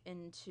week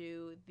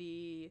into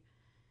the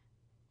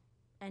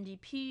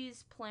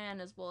NDP's plan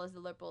as well as the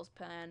Liberals'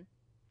 plan.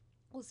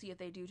 We'll see if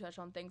they do touch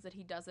on things that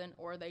he doesn't,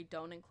 or they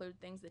don't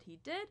include things that he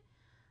did.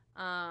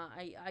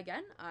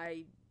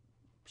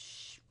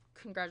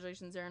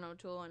 Congratulations, Aaron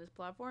O'Toole, on his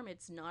platform.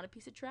 It's not a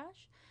piece of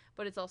trash,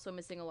 but it's also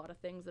missing a lot of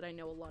things that I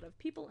know a lot of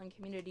people and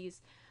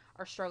communities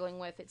are struggling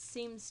with. It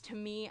seems to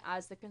me,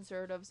 as the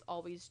Conservatives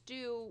always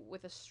do,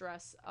 with a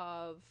stress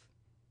of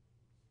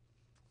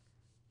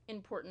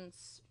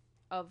importance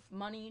of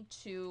money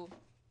to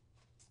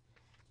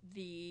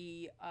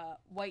the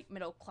white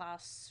middle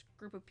class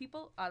group of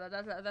people.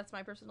 That's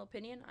my personal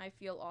opinion. I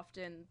feel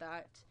often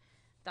that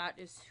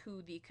is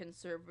who the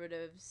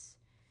Conservatives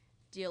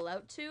deal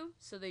out to.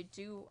 So they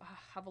do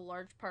have a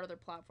large part of their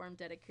platform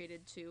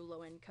dedicated to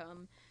low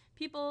income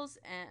peoples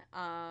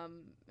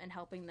and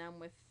helping them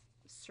with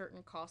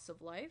certain costs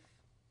of life.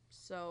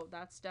 So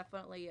that's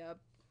definitely a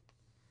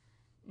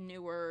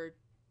newer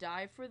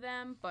dive for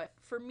them. But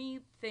for me,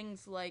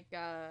 things like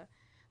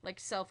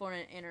cell phone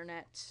and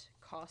internet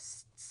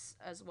costs,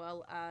 as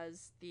well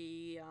as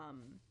the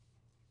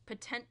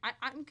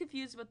I'm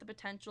confused about the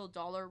potential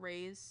dollar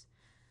raise.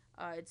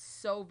 It's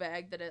so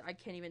vague that I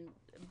can't even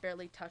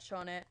barely touch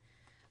on it.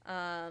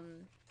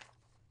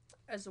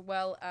 As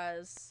well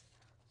as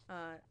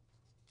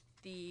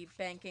the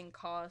banking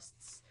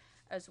costs,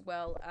 as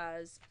well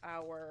as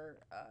our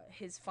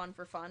his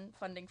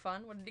funding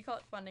fund. What did he call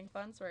it? Funding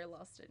fund. Sorry, I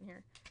lost it in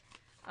here.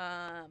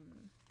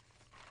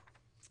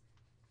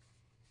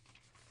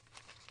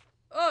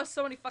 Oh,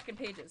 so many fucking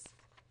pages.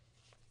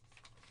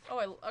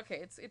 Oh,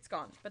 okay, it's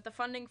gone. But the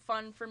funding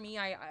fund, for me,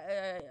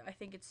 I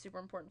think it's super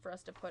important for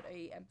us to put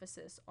a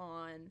emphasis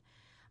on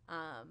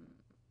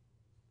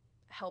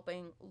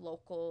helping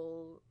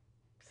local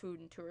food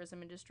and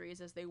tourism industries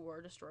as they were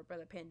destroyed by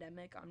the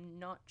pandemic. I'm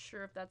not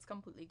sure if that's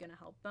completely going to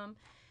help them,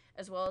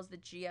 as well as the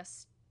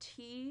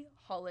GST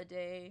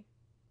holiday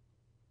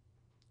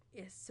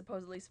is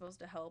supposedly supposed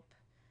to help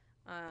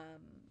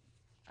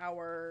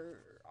our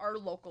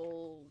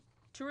local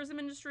tourism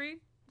industry.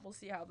 We'll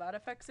see how that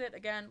affects it.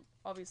 Again,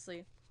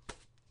 obviously,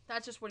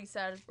 that's just what he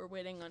said. We're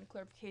waiting on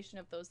clarification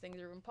if those things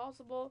are even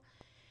possible.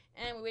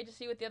 And we wait to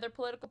see what the other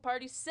political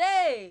parties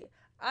say.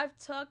 I've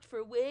talked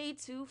for way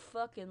too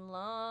fucking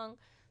long.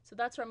 So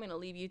that's where I'm going to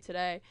leave you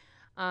today.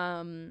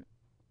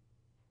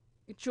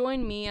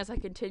 Join me as I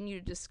continue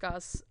to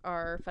discuss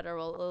our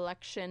federal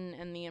election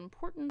and the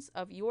importance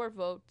of your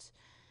vote.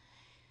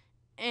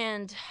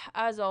 And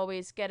as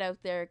always, get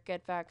out there,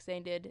 get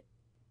vaccinated.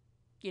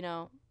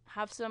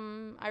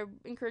 I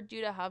encourage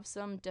you to have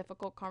some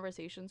difficult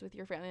conversations with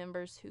your family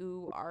members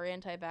who are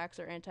anti-vax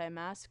or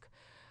anti-mask,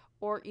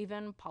 or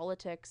even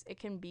politics. It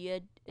can be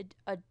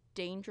a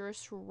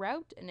dangerous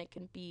route, and it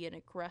can be an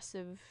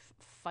aggressive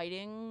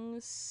fighting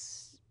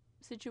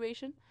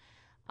situation.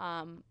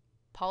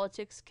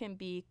 Politics can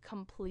be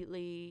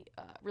completely,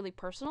 really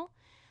personal.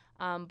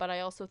 But I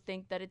also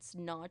think that it's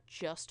not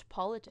just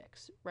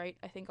politics, right?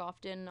 I think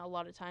often, a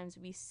lot of times,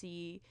 we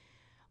see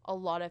a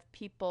lot of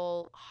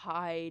people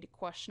hide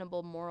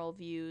questionable moral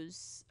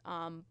views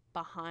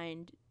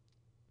behind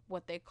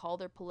what they call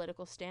their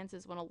political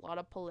stances, when a lot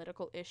of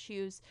political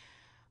issues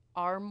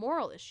are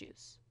moral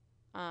issues,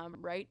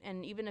 right?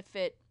 And even if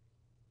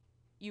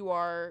you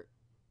are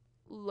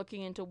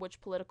looking into which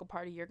political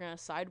party you're going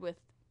to side with,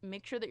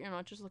 make sure that you're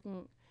not just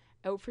looking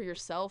out for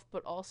yourself,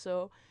 but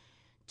also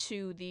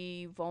to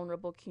the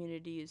vulnerable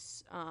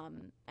communities,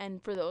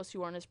 and for those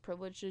who aren't as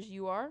privileged as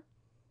you are.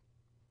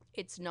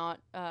 It's not,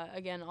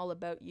 again, all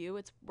about you.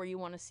 It's where you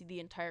want to see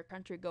the entire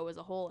country go as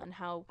a whole, and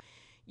how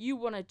you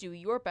want to do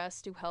your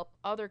best to help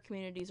other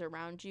communities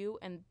around you,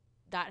 and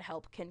that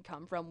help can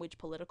come from which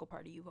political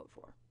party you vote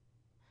for.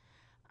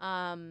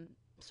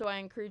 So I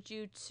encourage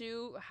you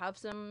to have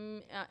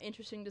some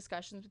interesting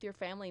discussions with your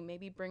family.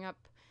 Maybe bring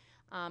up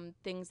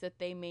things that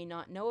they may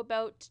not know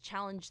about,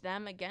 challenge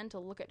them again to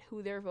look at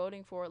who they're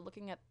voting for,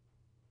 looking at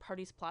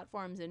parties'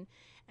 platforms, and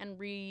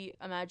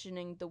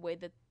reimagining the way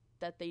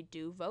that they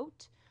do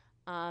vote.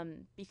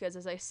 Because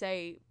as I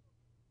say,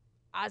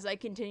 as I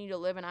continue to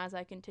live and as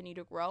I continue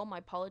to grow, my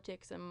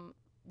politics and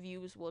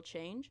views will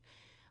change.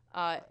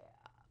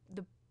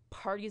 The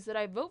parties that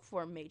I vote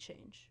for may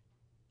change.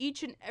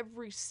 Each and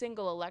every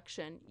single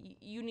election,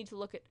 you need to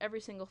look at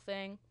every single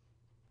thing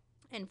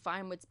and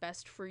find what's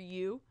best for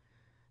you.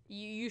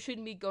 You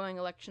shouldn't be going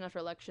election after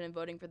election and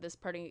voting for this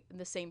party,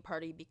 the same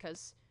party,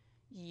 because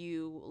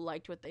you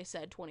liked what they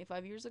said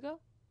 25 years ago.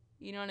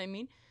 You know what I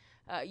mean?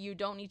 You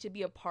don't need to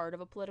be a part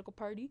of a political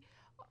party.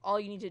 All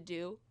you need to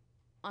do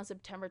on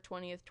September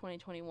 20th,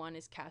 2021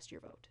 is cast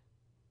your vote.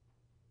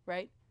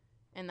 Right?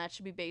 And that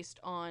should be based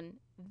on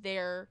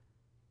their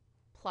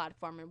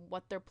platform and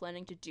what they're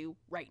planning to do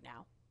right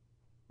now.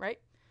 Right?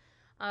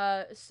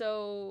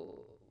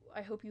 So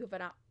I hope you have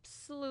an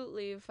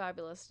absolutely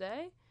fabulous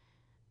day.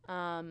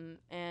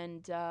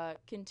 And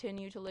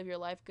continue to live your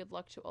life. Good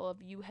luck to all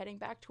of you heading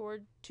back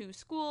to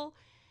school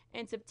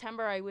in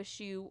September. I wish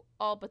you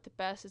all but the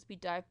best as we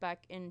dive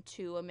back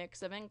into a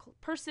mix of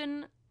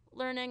in-person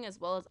learning as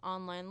well as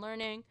online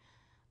learning.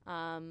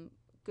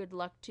 Good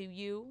luck to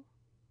you.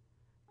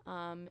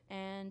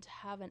 And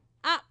have an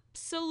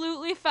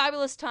absolutely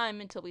fabulous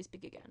time until we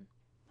speak again.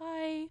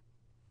 Bye.